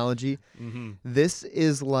jungle analogy. This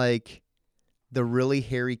is like the really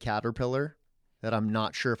hairy caterpillar that I'm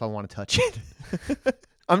not sure if I want to touch it.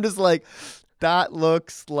 I'm just like, that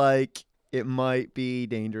looks like it might be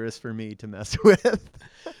dangerous for me to mess with.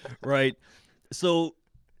 Right. So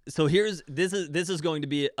this is going to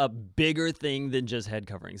be a bigger thing than just head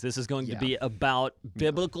coverings. This is going to be about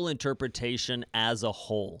biblical interpretation as a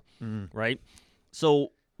whole, right?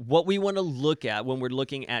 So what we want to look at when we're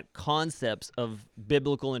looking at concepts of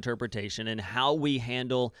biblical interpretation and how we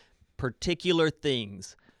handle particular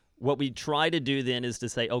things, what we try to do then is to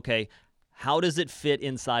say, okay, how does it fit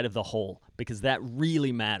inside of the whole? Because that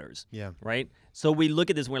really matters. Yeah. Right? So we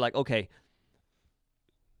look at this and we're like, okay,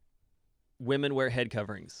 women wear head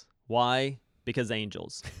coverings. Why? Because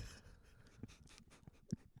angels.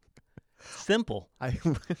 Simple.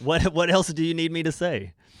 What else do you need me to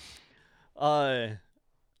say?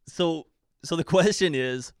 So the question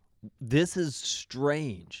is, this is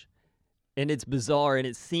strange. And it's bizarre, and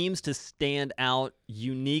it seems to stand out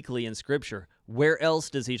uniquely in Scripture. Where else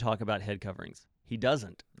does he talk about head coverings? He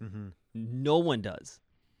doesn't. No one does,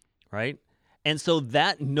 right? And so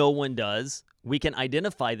that no one does, we can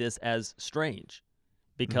identify this as strange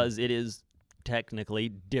because it is technically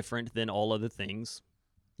different than all other things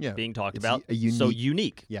being talked about. So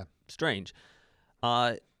unique. Yeah. Strange.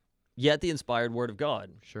 Yet the inspired Word of God.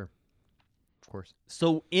 Sure. Of course.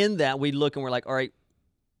 So in that, we look and we're like, all right,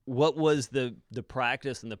 what was the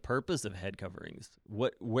practice and the purpose of head coverings?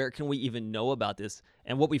 Where can we even know about this?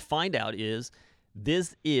 And what we find out is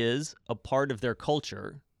this is a part of their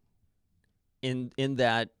culture in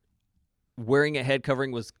that wearing a head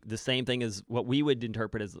covering was the same thing as what we would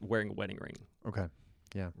interpret as wearing a wedding ring. Okay.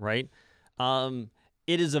 Yeah. Right?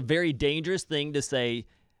 It is a very dangerous thing to say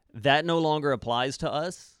That no longer applies to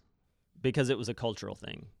us because it was a cultural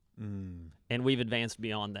thing. Mm. And we've advanced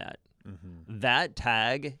beyond that. Mm-hmm. That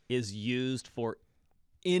tag is used for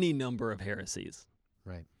any number of heresies,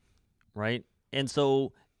 Right. right? And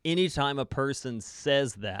so anytime a person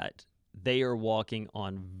says that, they are walking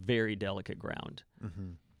on very delicate ground. Mm-hmm.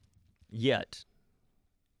 Yet,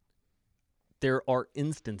 there are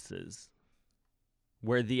instances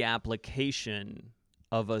where the application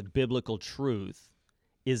of a biblical truth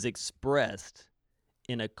is expressed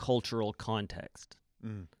in a cultural context.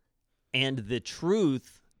 Mm. And the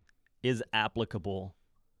truth is applicable,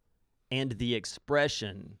 and the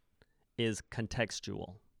expression is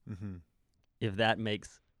contextual, Mm-hmm. if that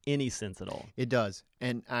makes any sense at all. It does.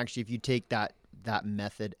 And actually, if you take that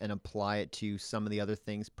method and apply it to some of the other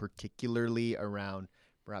things, particularly around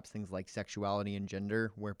perhaps things like sexuality and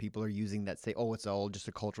gender, where people are using that, say, oh, it's all just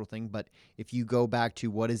a cultural thing. But if you go back to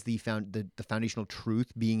what is the foundational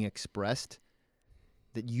truth being expressed,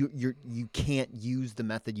 that you can't use the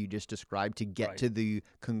method you just described to get Right. to the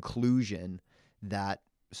conclusion that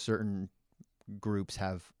certain groups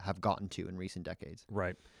have gotten to in recent decades.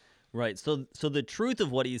 Right. Right. So the truth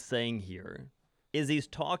of what he's saying here is he's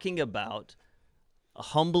talking about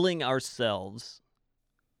humbling ourselves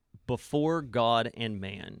before God and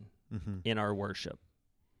man Mm-hmm. in our worship.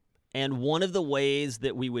 And one of the ways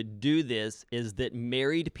that we would do this is that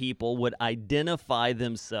married people would identify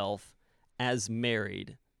themselves as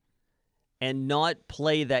married and not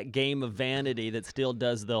play that game of vanity that still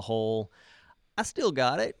does the whole, I still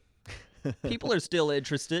got it. People are still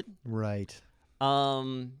interested. Right.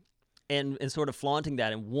 And sort of flaunting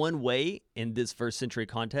that. And one way in this first century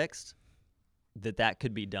context that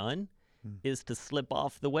could be done is to slip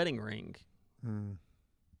off the wedding ring. Mm.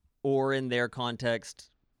 Or in their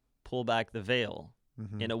context, pull back the veil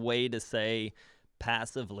Mm-hmm. in a way to say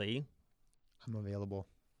passively, I'm available.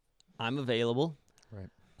 I'm available. Right.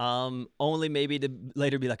 Only maybe to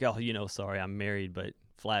later be like, oh, sorry, I'm married, but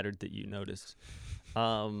flattered that you noticed.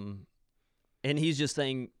 And he's just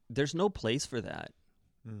saying there's no place for that,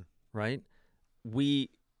 right?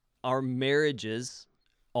 Our marriages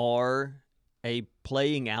are a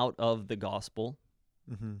playing out of the gospel.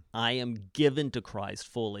 Mm-hmm. I am given to Christ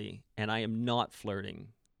fully, and I am not flirting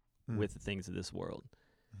with the things of this world.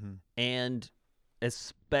 Mm-hmm. And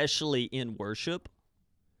especially in worship,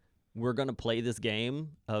 we're going to play this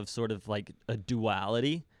game of sort of like a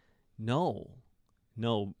duality. No,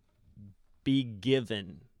 be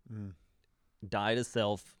given. Die to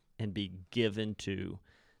self and be given to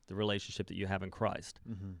the relationship that you have in Christ.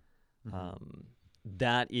 Mm-hmm.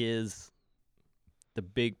 That is the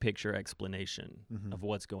big picture explanation Mm-hmm. of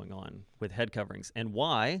what's going on with head coverings and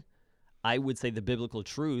why I would say the biblical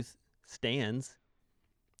truth stands,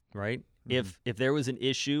 right? If there was an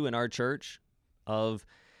issue in our church of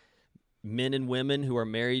men and women who are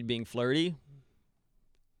married being flirty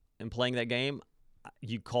and playing that game,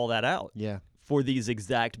 you call that out. Yeah. For these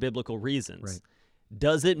exact biblical reasons. Right.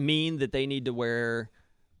 Does it mean that they need to wear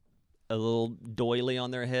a little doily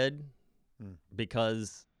on their head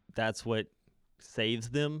because that's what saves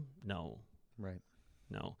them? No. Right.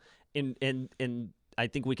 No. And I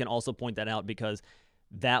think we can also point that out because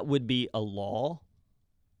that would be a law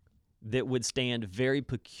that would stand very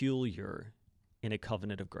peculiar in a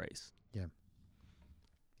covenant of grace. Yeah.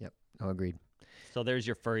 Yep. Oh, agreed. So there's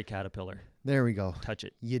your furry caterpillar. There we go. Touch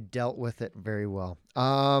it. You dealt with it very well.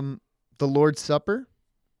 The Lord's Supper,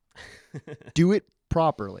 do it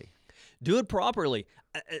properly. Do it properly.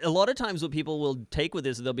 A lot of times what people will take with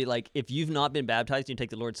this, they'll be like, if you've not been baptized and you take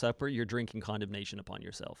the Lord's Supper, you're drinking condemnation upon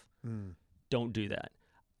yourself. Don't do that.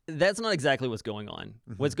 That's not exactly what's going on.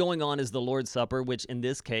 What's going on is the Lord's Supper, which in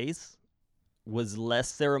this case was less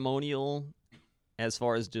ceremonial as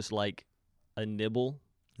far as just like a nibble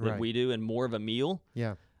that Right. we do and more of a meal.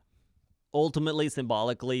 Yeah. Ultimately,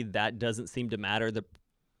 symbolically, that doesn't seem to matter. The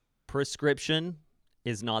prescription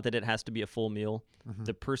is not that it has to be a full meal.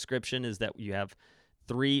 The prescription is that you have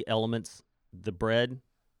 3 elements: the bread,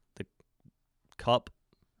 the cup,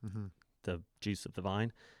 the juice of the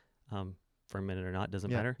vine. Fermented or not,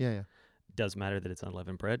 doesn't matter. Yeah. Does matter that it's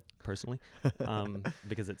unleavened bread, personally,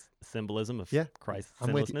 because it's symbolism of Yeah. Christ's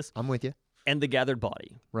I'm with you. sinlessness. I'm with you. And the gathered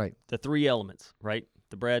body. Right. The 3 elements, right?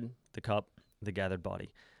 The bread, the cup, the gathered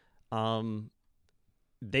body.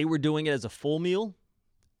 They were doing it as a full meal,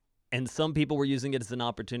 and some people were using it as an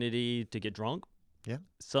opportunity to get drunk. Yeah.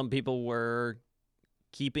 Some people were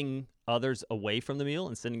keeping others away from the meal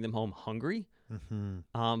and sending them home hungry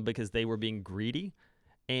because they were being greedy.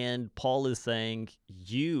 And Paul is saying,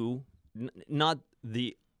 not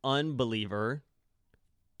the unbeliever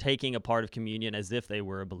taking a part of communion as if they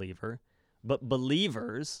were a believer, But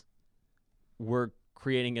believers were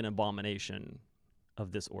creating an abomination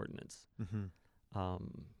of this ordinance.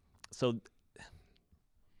 So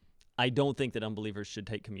I don't think that unbelievers should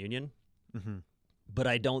take communion, but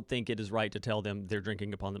I don't think it is right to tell them they're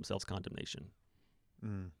drinking upon themselves condemnation.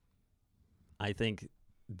 I think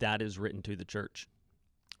that is written to the church,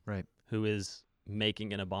 Right. who is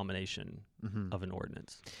making an abomination of an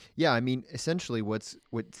ordinance. Yeah, I mean, essentially what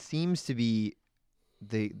seems to be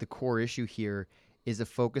the core issue here is a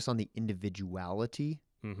focus on the individuality,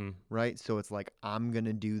 right? So it's like, I'm going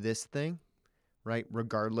to do this thing, right?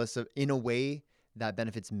 Regardless of, in a way that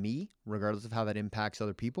benefits me, regardless of how that impacts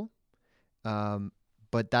other people.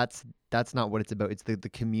 But that's not what it's about. It's the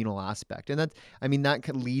communal aspect. And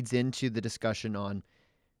that leads into the discussion on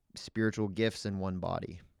spiritual gifts in one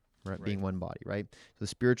body, right? Being one body, right? So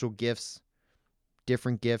spiritual gifts,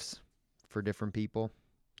 different gifts for different people.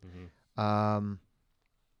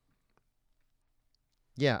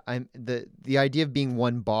 Yeah, the idea of being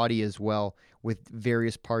one body as well, with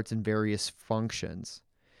various parts and various functions.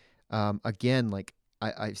 Again, like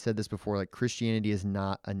I've said this before, like Christianity is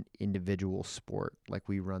not an individual sport. Like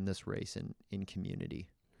we run this race in community.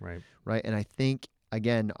 Right. Right. And I think,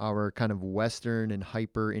 again, our kind of Western and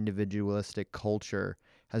hyper individualistic culture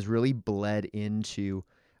has really bled into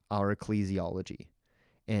our ecclesiology.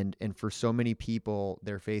 And for so many people,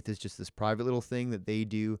 their faith is just this private little thing that they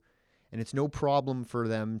do. And it's no problem for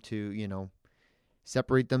them to,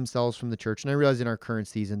 separate themselves from the church. And I realize in our current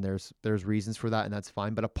season, there's reasons for that, and that's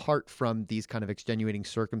fine. But apart from these kind of extenuating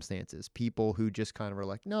circumstances, people who just kind of are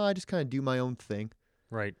like, no, I just kind of do my own thing.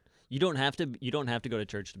 Right. You don't have to go to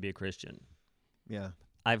church to be a Christian. Yeah.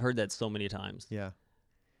 I've heard that so many times. Yeah.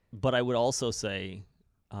 But I would also say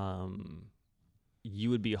you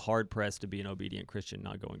would be hard-pressed to be an obedient Christian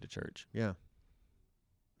not going to church. Yeah.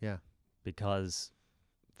 Yeah. Because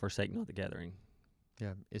forsake not the gathering.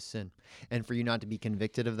 Yeah, is sin. And for you not to be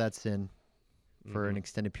convicted of that sin for an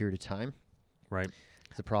extended period of time, right,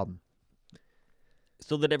 it's a problem.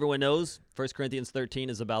 So that everyone knows, 1 Corinthians 13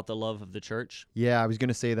 is about the love of the church. Yeah, I was going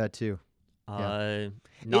to say that too.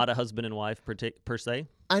 Not a husband and wife per se.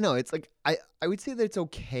 I know. It's like, I would say that it's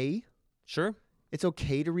okay. Sure. It's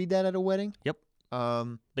okay to read that at a wedding. Yep.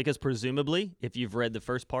 Because presumably, if you've read the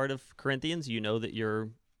first part of Corinthians, you know that your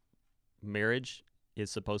marriage is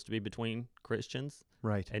supposed to be between Christians.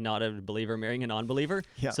 Right. And not a believer marrying a non-believer.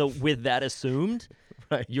 Yeah. So with that assumed,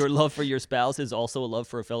 right, your love for your spouse is also a love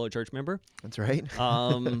for a fellow church member. That's right.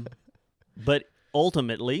 But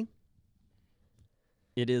ultimately,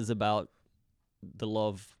 it is about the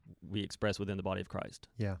love we express within the body of Christ.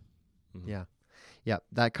 Yeah. Yeah.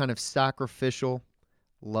 That kind of sacrificial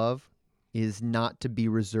love is not to be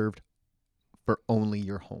reserved for only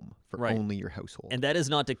your home, for only your household. And that is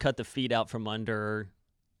not to cut the feet out from under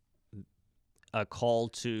a call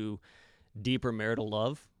to deeper marital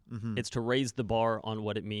love. It's to raise the bar on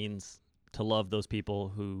what it means to love those people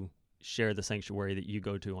who share the sanctuary that you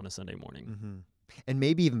go to on a Sunday morning. And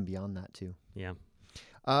maybe even beyond that too. Yeah.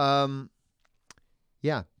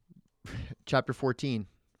 Yeah. Chapter 14.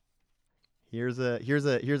 Here's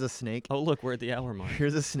a snake. Oh, look, we're at the hour mark.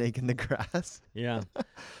 Here's a snake in the grass. Yeah.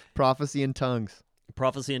 Prophecy in tongues.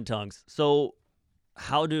 Prophecy in tongues. So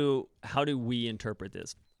how do we interpret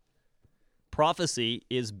this? Prophecy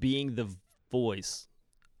is being the voice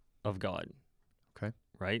of God. Okay.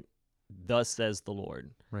 Right? Thus says the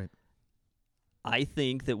Lord. Right. I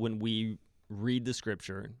think that when we read the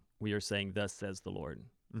scripture, we are saying, thus says the Lord.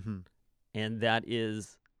 And that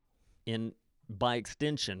is, by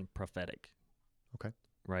extension, prophetic. Okay.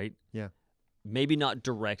 Right? Yeah. Maybe not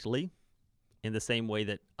directly in the same way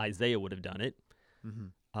that Isaiah would have done it.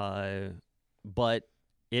 But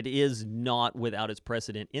it is not without its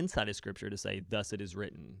precedent inside of Scripture to say, thus it is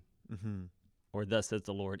written, or thus says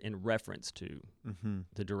the Lord, in reference to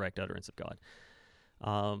the direct utterance of God.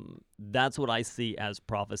 That's what I see as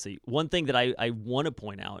prophecy. One thing that I want to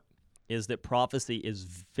point out is that prophecy is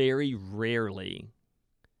very rarely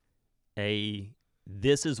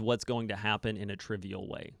this is what's going to happen in a trivial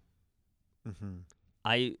way.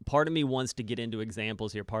 Part of me wants to get into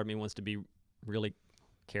examples here. Part of me wants to be really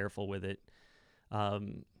careful with it.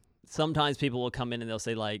 Sometimes people will come in and they'll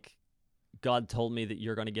say, like, God told me that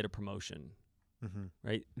you're going to get a promotion,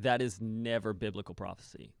 right? That is never biblical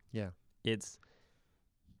prophecy. Yeah. It's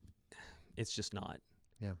just not.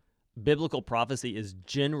 Yeah. Biblical prophecy is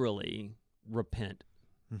generally repent,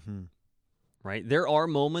 right? There are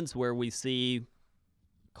moments where we see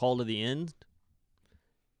call to the end,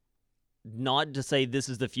 not to say this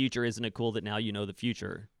is the future, isn't it cool that now you know the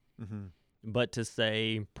future, but to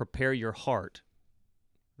say prepare your heart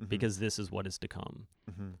because this is what is to come.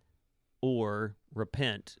 or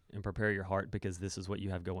repent and prepare your heart because this is what you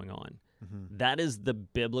have going on. Mm-hmm. That is the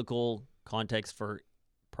biblical context for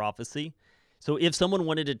prophecy. So if someone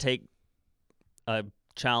wanted to take a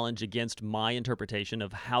challenge against my interpretation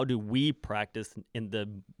of how do we practice in the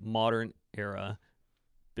modern era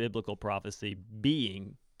biblical prophecy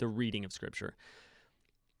being the reading of Scripture,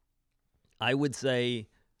 I would say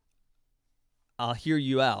I'll hear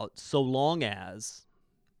you out so long as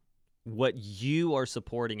what you are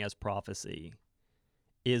supporting as prophecy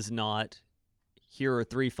is not, here are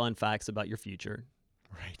 3 fun facts about your future.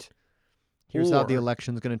 Right. Here's how the Or-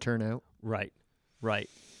 election's going to turn out. Right.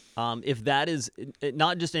 If that is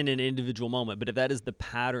not just in an individual moment, but if that is the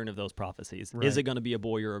pattern of those prophecies, Right. is it going to be a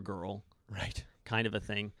boy or a girl Right. kind of a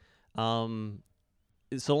thing?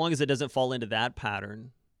 So long as it doesn't fall into that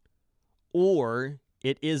pattern, or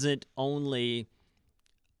it isn't only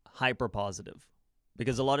hyper positive.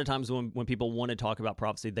 Because a lot of times when people want to talk about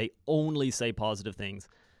prophecy, they only say positive things.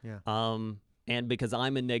 Yeah. And because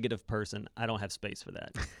I'm a negative person, I don't have space for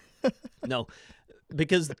that. No,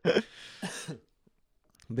 because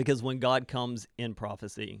when God comes in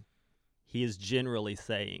prophecy, he is generally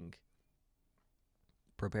saying,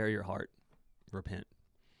 prepare your heart, repent.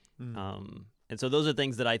 And so those are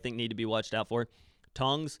things that I think need to be watched out for.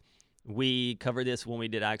 Tongues, we covered this when we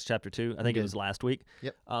did Acts chapter 2. I think it did. was last week.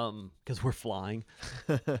 Yep. Because we're flying.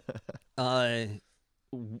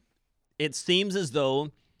 It seems as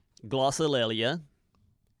though glossolalia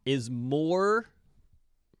is more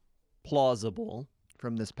plausible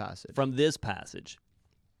From this passage. from this passage.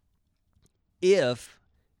 If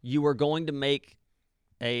you were going to make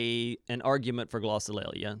an argument for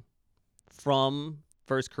glossolalia from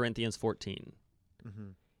 1 Corinthians 14, Mm-hmm.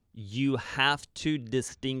 you have to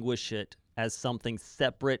distinguish it as something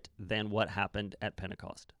separate than what happened at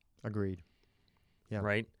Pentecost, Agreed. Yeah.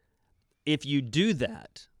 right? If you do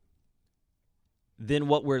that, then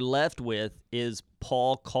what we're left with is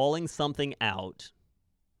Paul calling something out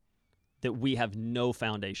that we have no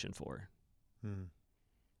foundation for. Mm.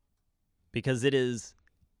 Because it is,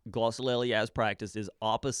 glossolalia as practiced is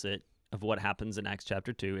opposite of what happens in Acts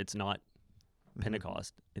chapter 2. It's not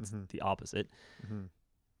Pentecost. It's Mhm. the opposite. Mm-hmm.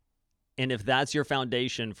 And if that's your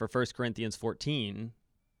foundation for 1 Corinthians 14,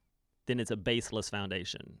 then it's a baseless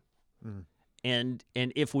foundation. Mm. And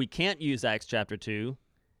if we can't use Acts chapter 2,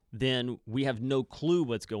 then we have no clue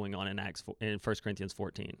what's going on in 1 Corinthians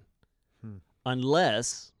 14. Hmm.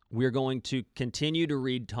 Unless we're going to continue to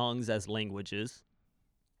read tongues as languages,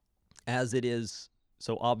 as it is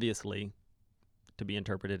so obviously to be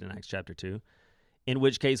interpreted in Acts chapter 2, in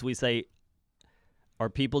which case we say, are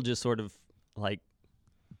people just sort of like,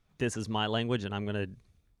 this is my language and I'm going to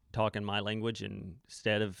talk in my language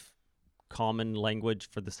instead of common language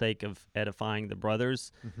for the sake of edifying the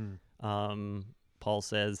brothers? Mm-hmm. Paul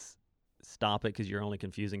says, stop it because you're only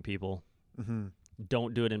confusing people. Mm-hmm.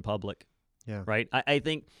 Don't do it in public. Yeah. Right? I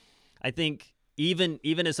think even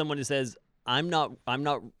as someone who says, I'm not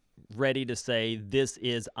ready to say this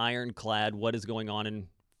is ironclad what is going on in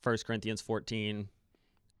 1 Corinthians 14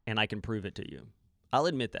 and I can prove it to you. I'll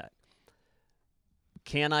admit that.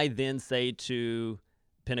 Can I then say to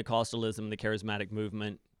Pentecostalism, the charismatic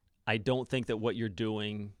movement, I don't think that what you're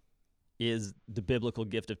doing is the biblical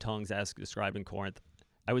gift of tongues as described in Corinth?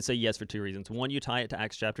 I would say yes for 2 reasons. One, you tie it to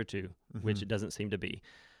Acts chapter 2, which it doesn't seem to be.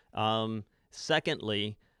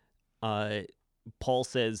 Secondly, Paul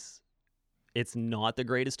says it's not the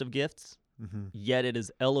greatest of gifts, Mm-hmm. yet it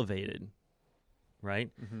is elevated, right?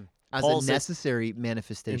 Mm-hmm. As Paul a says- necessary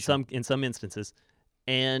manifestation. In some instances.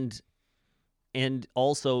 And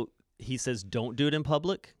also he says don't do it in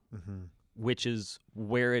public, Mm-hmm. which is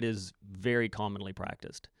where it is very commonly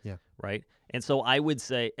practiced. Yeah. Right? And so I would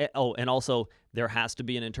say and also there has to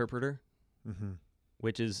be an interpreter, Mm-hmm.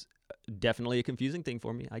 which is definitely a confusing thing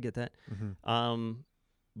for me. I get that. Mm-hmm.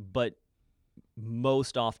 But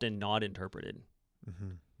most often not interpreted,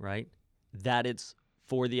 Mm-hmm. right? That it's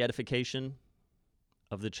for the edification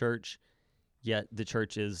of the church, yet the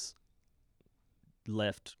church is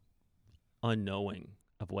left unknowing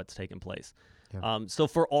of what's taken place. Yeah. So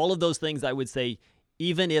for all of those things, I would say,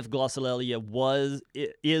 even if glossolalia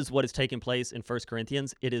is what is taking place in 1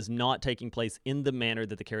 Corinthians, it is not taking place in the manner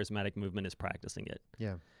that the charismatic movement is practicing it.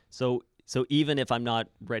 Yeah. So even if I'm not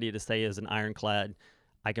ready to say as an ironclad,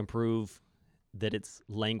 I can prove that it's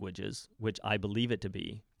languages, which I believe it to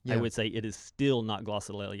be. I Yeah. would say it is still not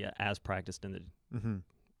glossolalia as practiced in the Mm-hmm.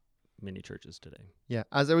 many churches today. Yeah.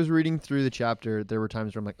 As I was reading through the chapter, there were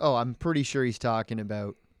times where I'm like, oh, I'm pretty sure he's talking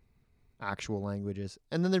about actual languages.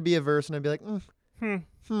 And then there'd be a verse and I'd be like,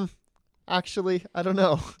 actually, I don't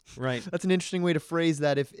know. Right. That's an interesting way to phrase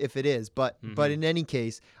that if it is. But Mhm. in any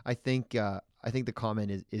case, I think the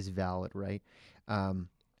comment is valid, right? I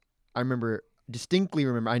distinctly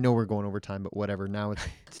remember. I know we're going over time, but whatever. Now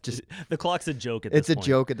it's just The clock's a joke at it's this a point.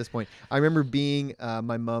 joke at this point. I remember being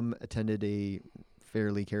my mom attended a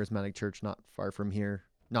fairly charismatic church not far from here,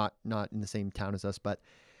 not in the same town as us, but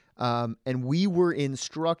and we were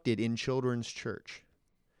instructed in children's church,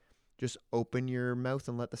 just open your mouth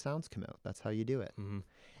and let the sounds come out. That's how you do it. Mhm.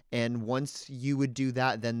 And once you would do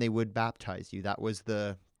that, then they would baptize you. That was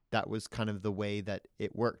kind of the way that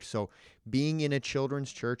it worked. So being in a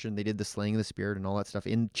children's church, and they did the slaying of the Spirit and all that stuff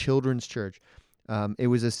in children's church, the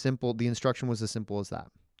instruction was as simple as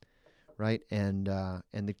that, right? And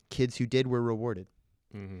the kids who did were rewarded,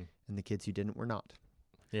 Mhm. and the kids who didn't were not.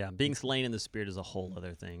 Yeah, being slain in the Spirit is a whole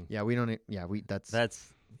other thing. Yeah, we don't. Yeah,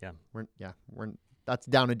 that's we're that's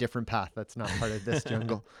down a different path. That's not part of this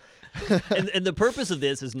jungle. and the purpose of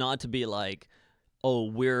this is not to be like, oh,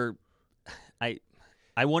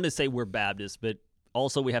 I want to say we're Baptists, but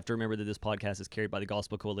also we have to remember that this podcast is carried by the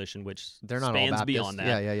Gospel Coalition, which They're not all spans Baptists. beyond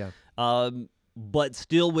that. Yeah. But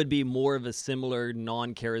still would be more of a similar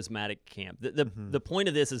non-charismatic camp. The point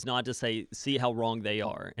of this is not to say, see how wrong they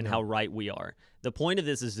are and how right we are. The point of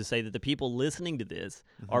this is to say that the people listening to this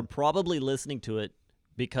are probably listening to it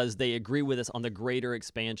because they agree with us on the greater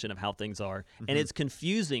expansion of how things are. And it's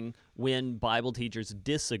confusing when Bible teachers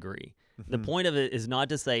disagree. The point of it is not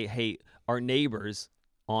to say, hey, our neighbors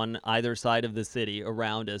on either side of the city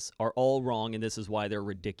around us are all wrong and this is why they're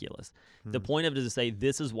ridiculous. The point of it is to say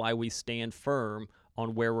this is why we stand firm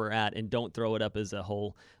on where we're at and don't throw it up as a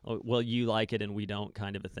whole, well, you like it and we don't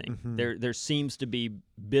kind of a thing. There seems to be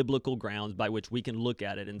biblical grounds by which we can look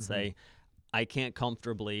at it and say, I can't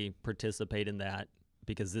comfortably participate in that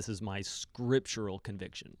because this is my scriptural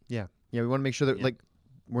conviction. Yeah. We want to make sure that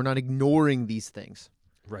we're not ignoring these things.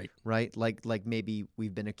 Right. Like maybe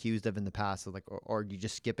we've been accused of in the past, of or are you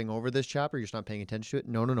just skipping over this chapter? You're just not paying attention to it?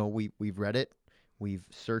 No. We've read it, we've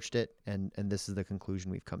searched it, and this is the conclusion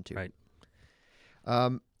we've come to. Right.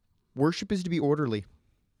 Worship is to be orderly.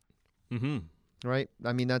 Mm-hmm. Right?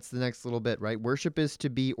 I mean, that's the next little bit, right? Worship is to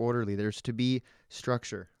be orderly. There's to be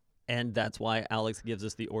structure. And that's why Alex gives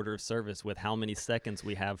us the order of service with how many seconds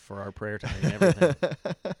we have for our prayer time and everything.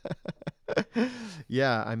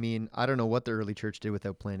 Yeah, I mean, I don't know what the early church did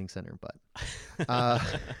without planning center, but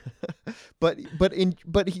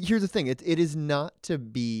here's the thing: it is not to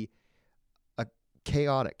be a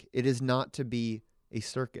chaotic. It is not to be a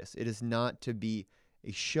circus. It is not to be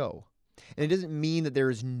a show, and it doesn't mean that there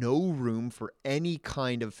is no room for any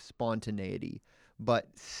kind of spontaneity. But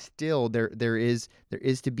still, there is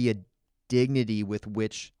to be a dignity with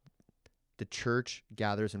which the church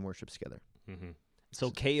gathers and worships together. Mm-hmm. So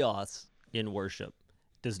chaos in worship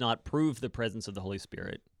does not prove the presence of the Holy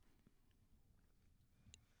Spirit.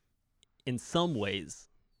 In some ways,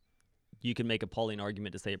 you can make a Pauline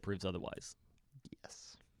argument to say it proves otherwise.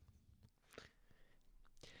 Yes.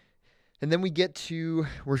 And then we get to,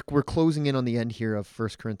 we're closing in on the end here of 1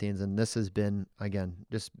 Corinthians, and this has been, again,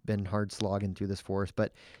 just been hard slogging through this for us.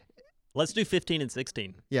 But let's do 15 and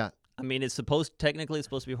 16. Yeah. I mean, technically it's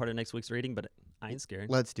supposed to be part of next week's reading, but I ain't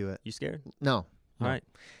scared. Let's do it. You scared? No. All right.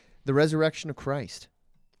 The resurrection of Christ,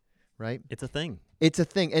 right? It's a thing. It's a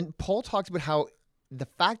thing. And Paul talks about how the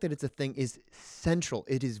fact that it's a thing is central.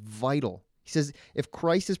 It is vital. He says, if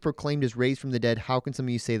Christ is proclaimed as raised from the dead, how can some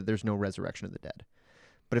of you say that there's no resurrection of the dead?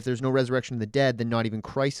 But if there's no resurrection of the dead, then not even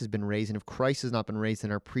Christ has been raised. And if Christ has not been raised,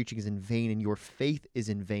 then our preaching is in vain and your faith is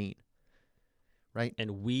in vain. Right?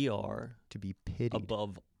 And we are to be pitied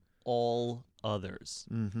above all others.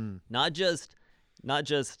 Mm-hmm. Not just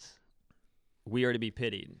we are to be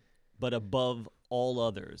pitied, but above all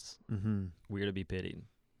others, we are to be pitied.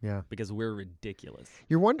 Yeah. Because we're ridiculous.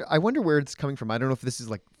 I wonder where it's coming from. I don't know if this is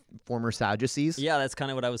like former Sadducees. Yeah, that's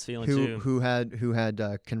kind of what I was feeling too. Who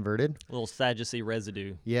had converted. A little Sadducee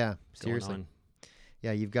residue. Yeah, seriously. On.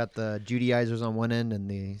 Yeah, you've got the Judaizers on one end and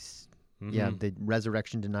the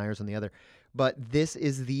resurrection deniers on the other. But this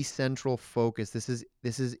is the central focus. This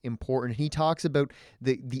is important. He talks about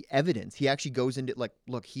the evidence. He actually goes into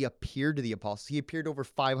look, he appeared to the apostles. He appeared to over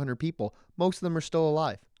 500 people. Most of them are still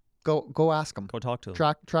alive. Go ask them. Go talk to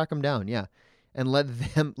them. Track them down. Yeah, and let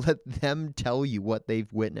them tell you what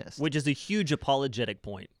they've witnessed. Which is a huge apologetic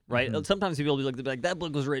point, right? Mm-hmm. Sometimes people will be like, that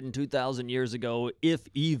book was written 2,000 years ago, if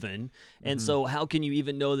even. And so how can you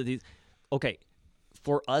even know that these? Okay,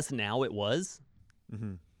 for us now it was.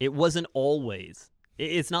 Mm-hmm. It wasn't always.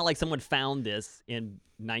 It's not like someone found this in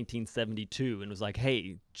 1972 and was like,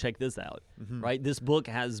 hey, check this out, right? This book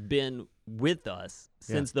has been with us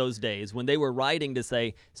since those days when they were writing to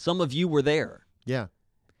say, some of you were there. Yeah.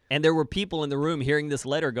 And there were people in the room hearing this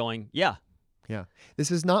letter going, yeah. Yeah. This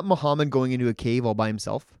is not Muhammad going into a cave all by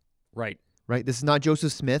himself, Right. right? This is not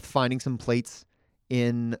Joseph Smith finding some plates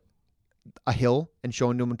in a hill and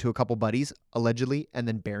showing them to a couple buddies, allegedly, and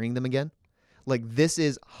then burying them again. Like, this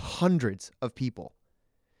is hundreds of people,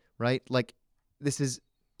 right? Like, this is,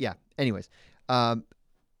 yeah. Anyways,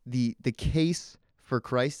 the case for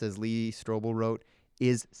Christ, as Lee Strobel wrote,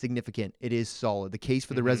 is significant. It is solid. The case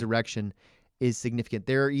for the resurrection is significant.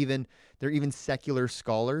 There are even secular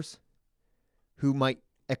scholars who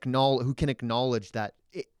can acknowledge that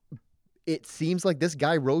it seems like this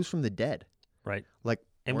guy rose from the dead. Right. Like,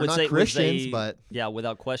 And we're not Christians, but yeah,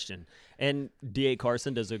 without question. And D.A.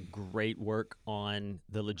 Carson does a great work on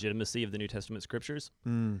the legitimacy of the New Testament scriptures,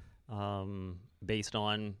 based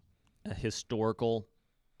on a historical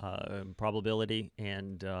probability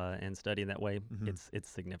and study in that way. It's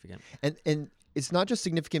significant. and it's not just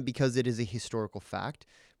significant because it is a historical fact,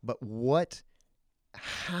 but what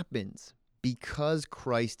happens because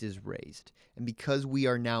Christ is raised and because we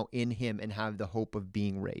are now in him and have the hope of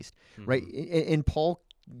being raised, right? And Paul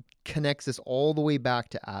connects this all the way back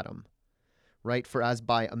to Adam, right? For as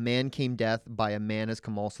by a man came death, by a man has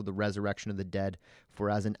come also the resurrection of the dead. For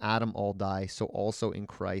as in Adam all die, so also in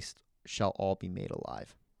Christ shall all be made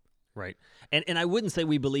alive. Right. And I wouldn't say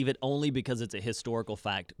we believe it only because it's a historical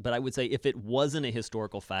fact, but I would say if it wasn't a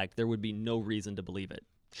historical fact, there would be no reason to believe it.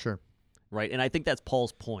 Sure. Right. And I think that's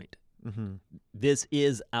Paul's point. This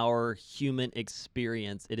is our human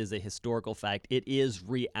experience. It is a historical fact. It is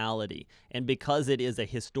reality. And because it is a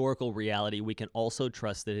historical reality, we can also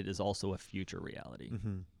trust that it is also a future reality.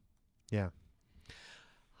 Yeah.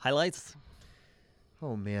 Highlights?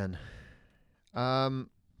 Oh, man.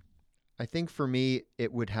 I think for me,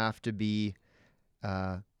 it would have to be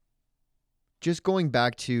just going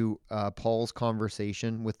back to Paul's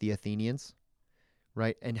conversation with the Athenians,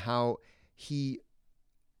 right? And how he,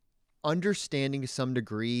 understanding to some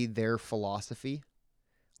degree their philosophy,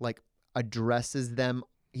 like addresses them.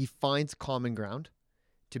 He finds common ground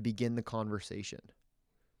to begin the conversation,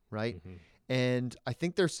 right? And I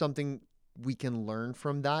think there's something we can learn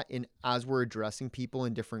from that as we're addressing people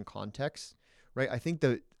in different contexts, right? I think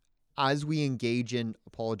that as we engage in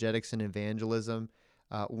apologetics and evangelism,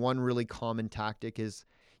 one really common tactic is,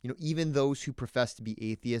 even those who profess to be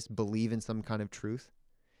atheists believe in some kind of truth.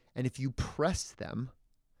 And if you press them,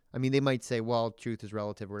 they might say, well, truth is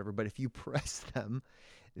relative or whatever, but if you press them,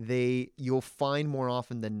 you'll find more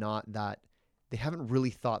often than not that they haven't really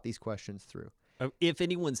thought these questions through. If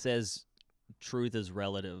anyone says truth is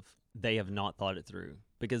relative, they have not thought it through,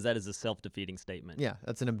 because that is a self-defeating statement. Yeah,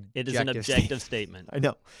 that's It is an objective statement. I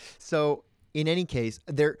know. So in any case,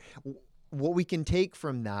 what we can take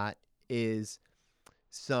from that is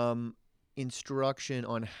some instruction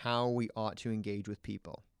on how we ought to engage with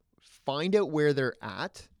people. Find out where they're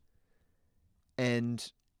at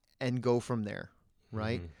and go from there,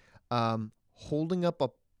 right? Holding up a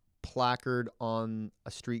placard on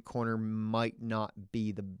a street corner might not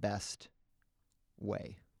be the best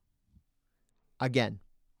way. Again,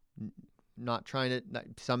 not trying to,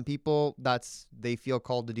 some people they feel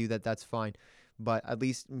called to do that, that's fine. But at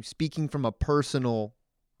least speaking from a personal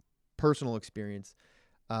experience,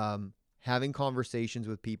 having conversations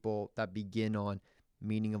with people that begin on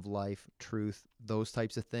meaning of life, truth, those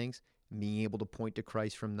types of things, being able to point to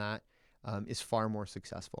Christ from that is far more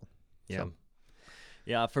successful. Yeah. So.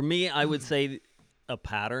 Yeah. For me, I would say a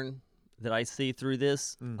pattern that I see through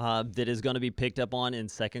this that is going to be picked up on in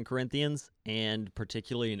 2 Corinthians and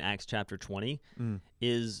particularly in Acts chapter 20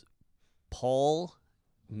 is Paul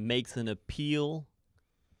makes an appeal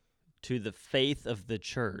to the faith of the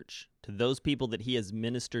church, to those people that he has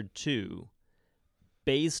ministered to,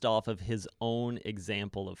 based off of his own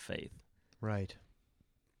example of faith. Right.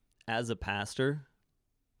 As a pastor,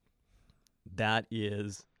 that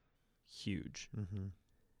is huge.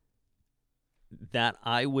 That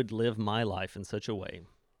I would live my life in such a way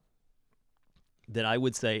that I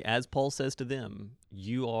would say, as Paul says to them,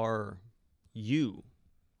 you are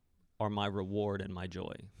my reward and my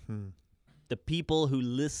joy. The people who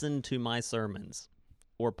listen to my sermons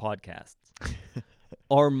or podcasts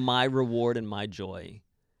are my reward and my joy.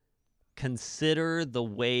 Consider the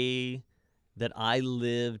way that I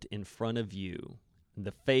lived in front of you,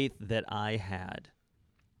 the faith that I had,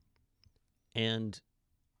 and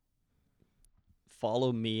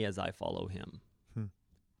follow me as I follow him.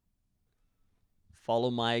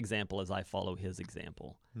 Follow my example as I follow his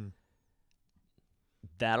example.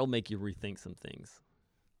 that'll make you rethink some things.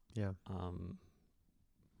 Yeah.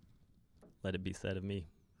 Let it be said of me.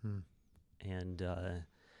 Hmm. And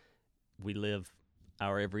we live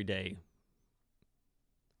our everyday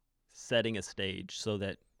setting a stage so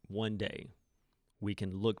that one day we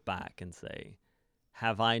can look back and say,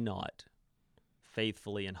 have I not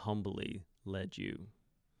faithfully and humbly led you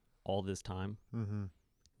all this time? Mm-hmm.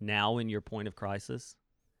 Now in your point of crisis,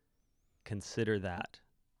 consider that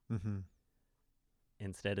Mm-hmm.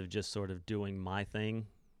 instead of just sort of doing my thing,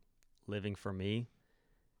 living for me,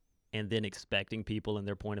 and then expecting people in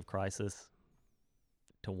their point of crisis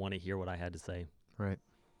to want to hear what I had to say. Right.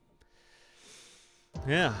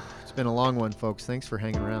 Yeah, It's been a long one, folks. Thanks for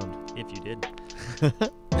hanging around. if you did.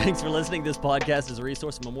 Thanks for listening. This podcast is a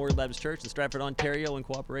resource of Memorial Baptist Church in Stratford, Ontario, in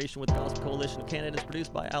cooperation with the Gospel Coalition of Canada. It's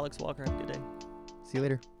produced by Alex Walker. Have a good day. See you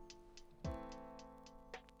later.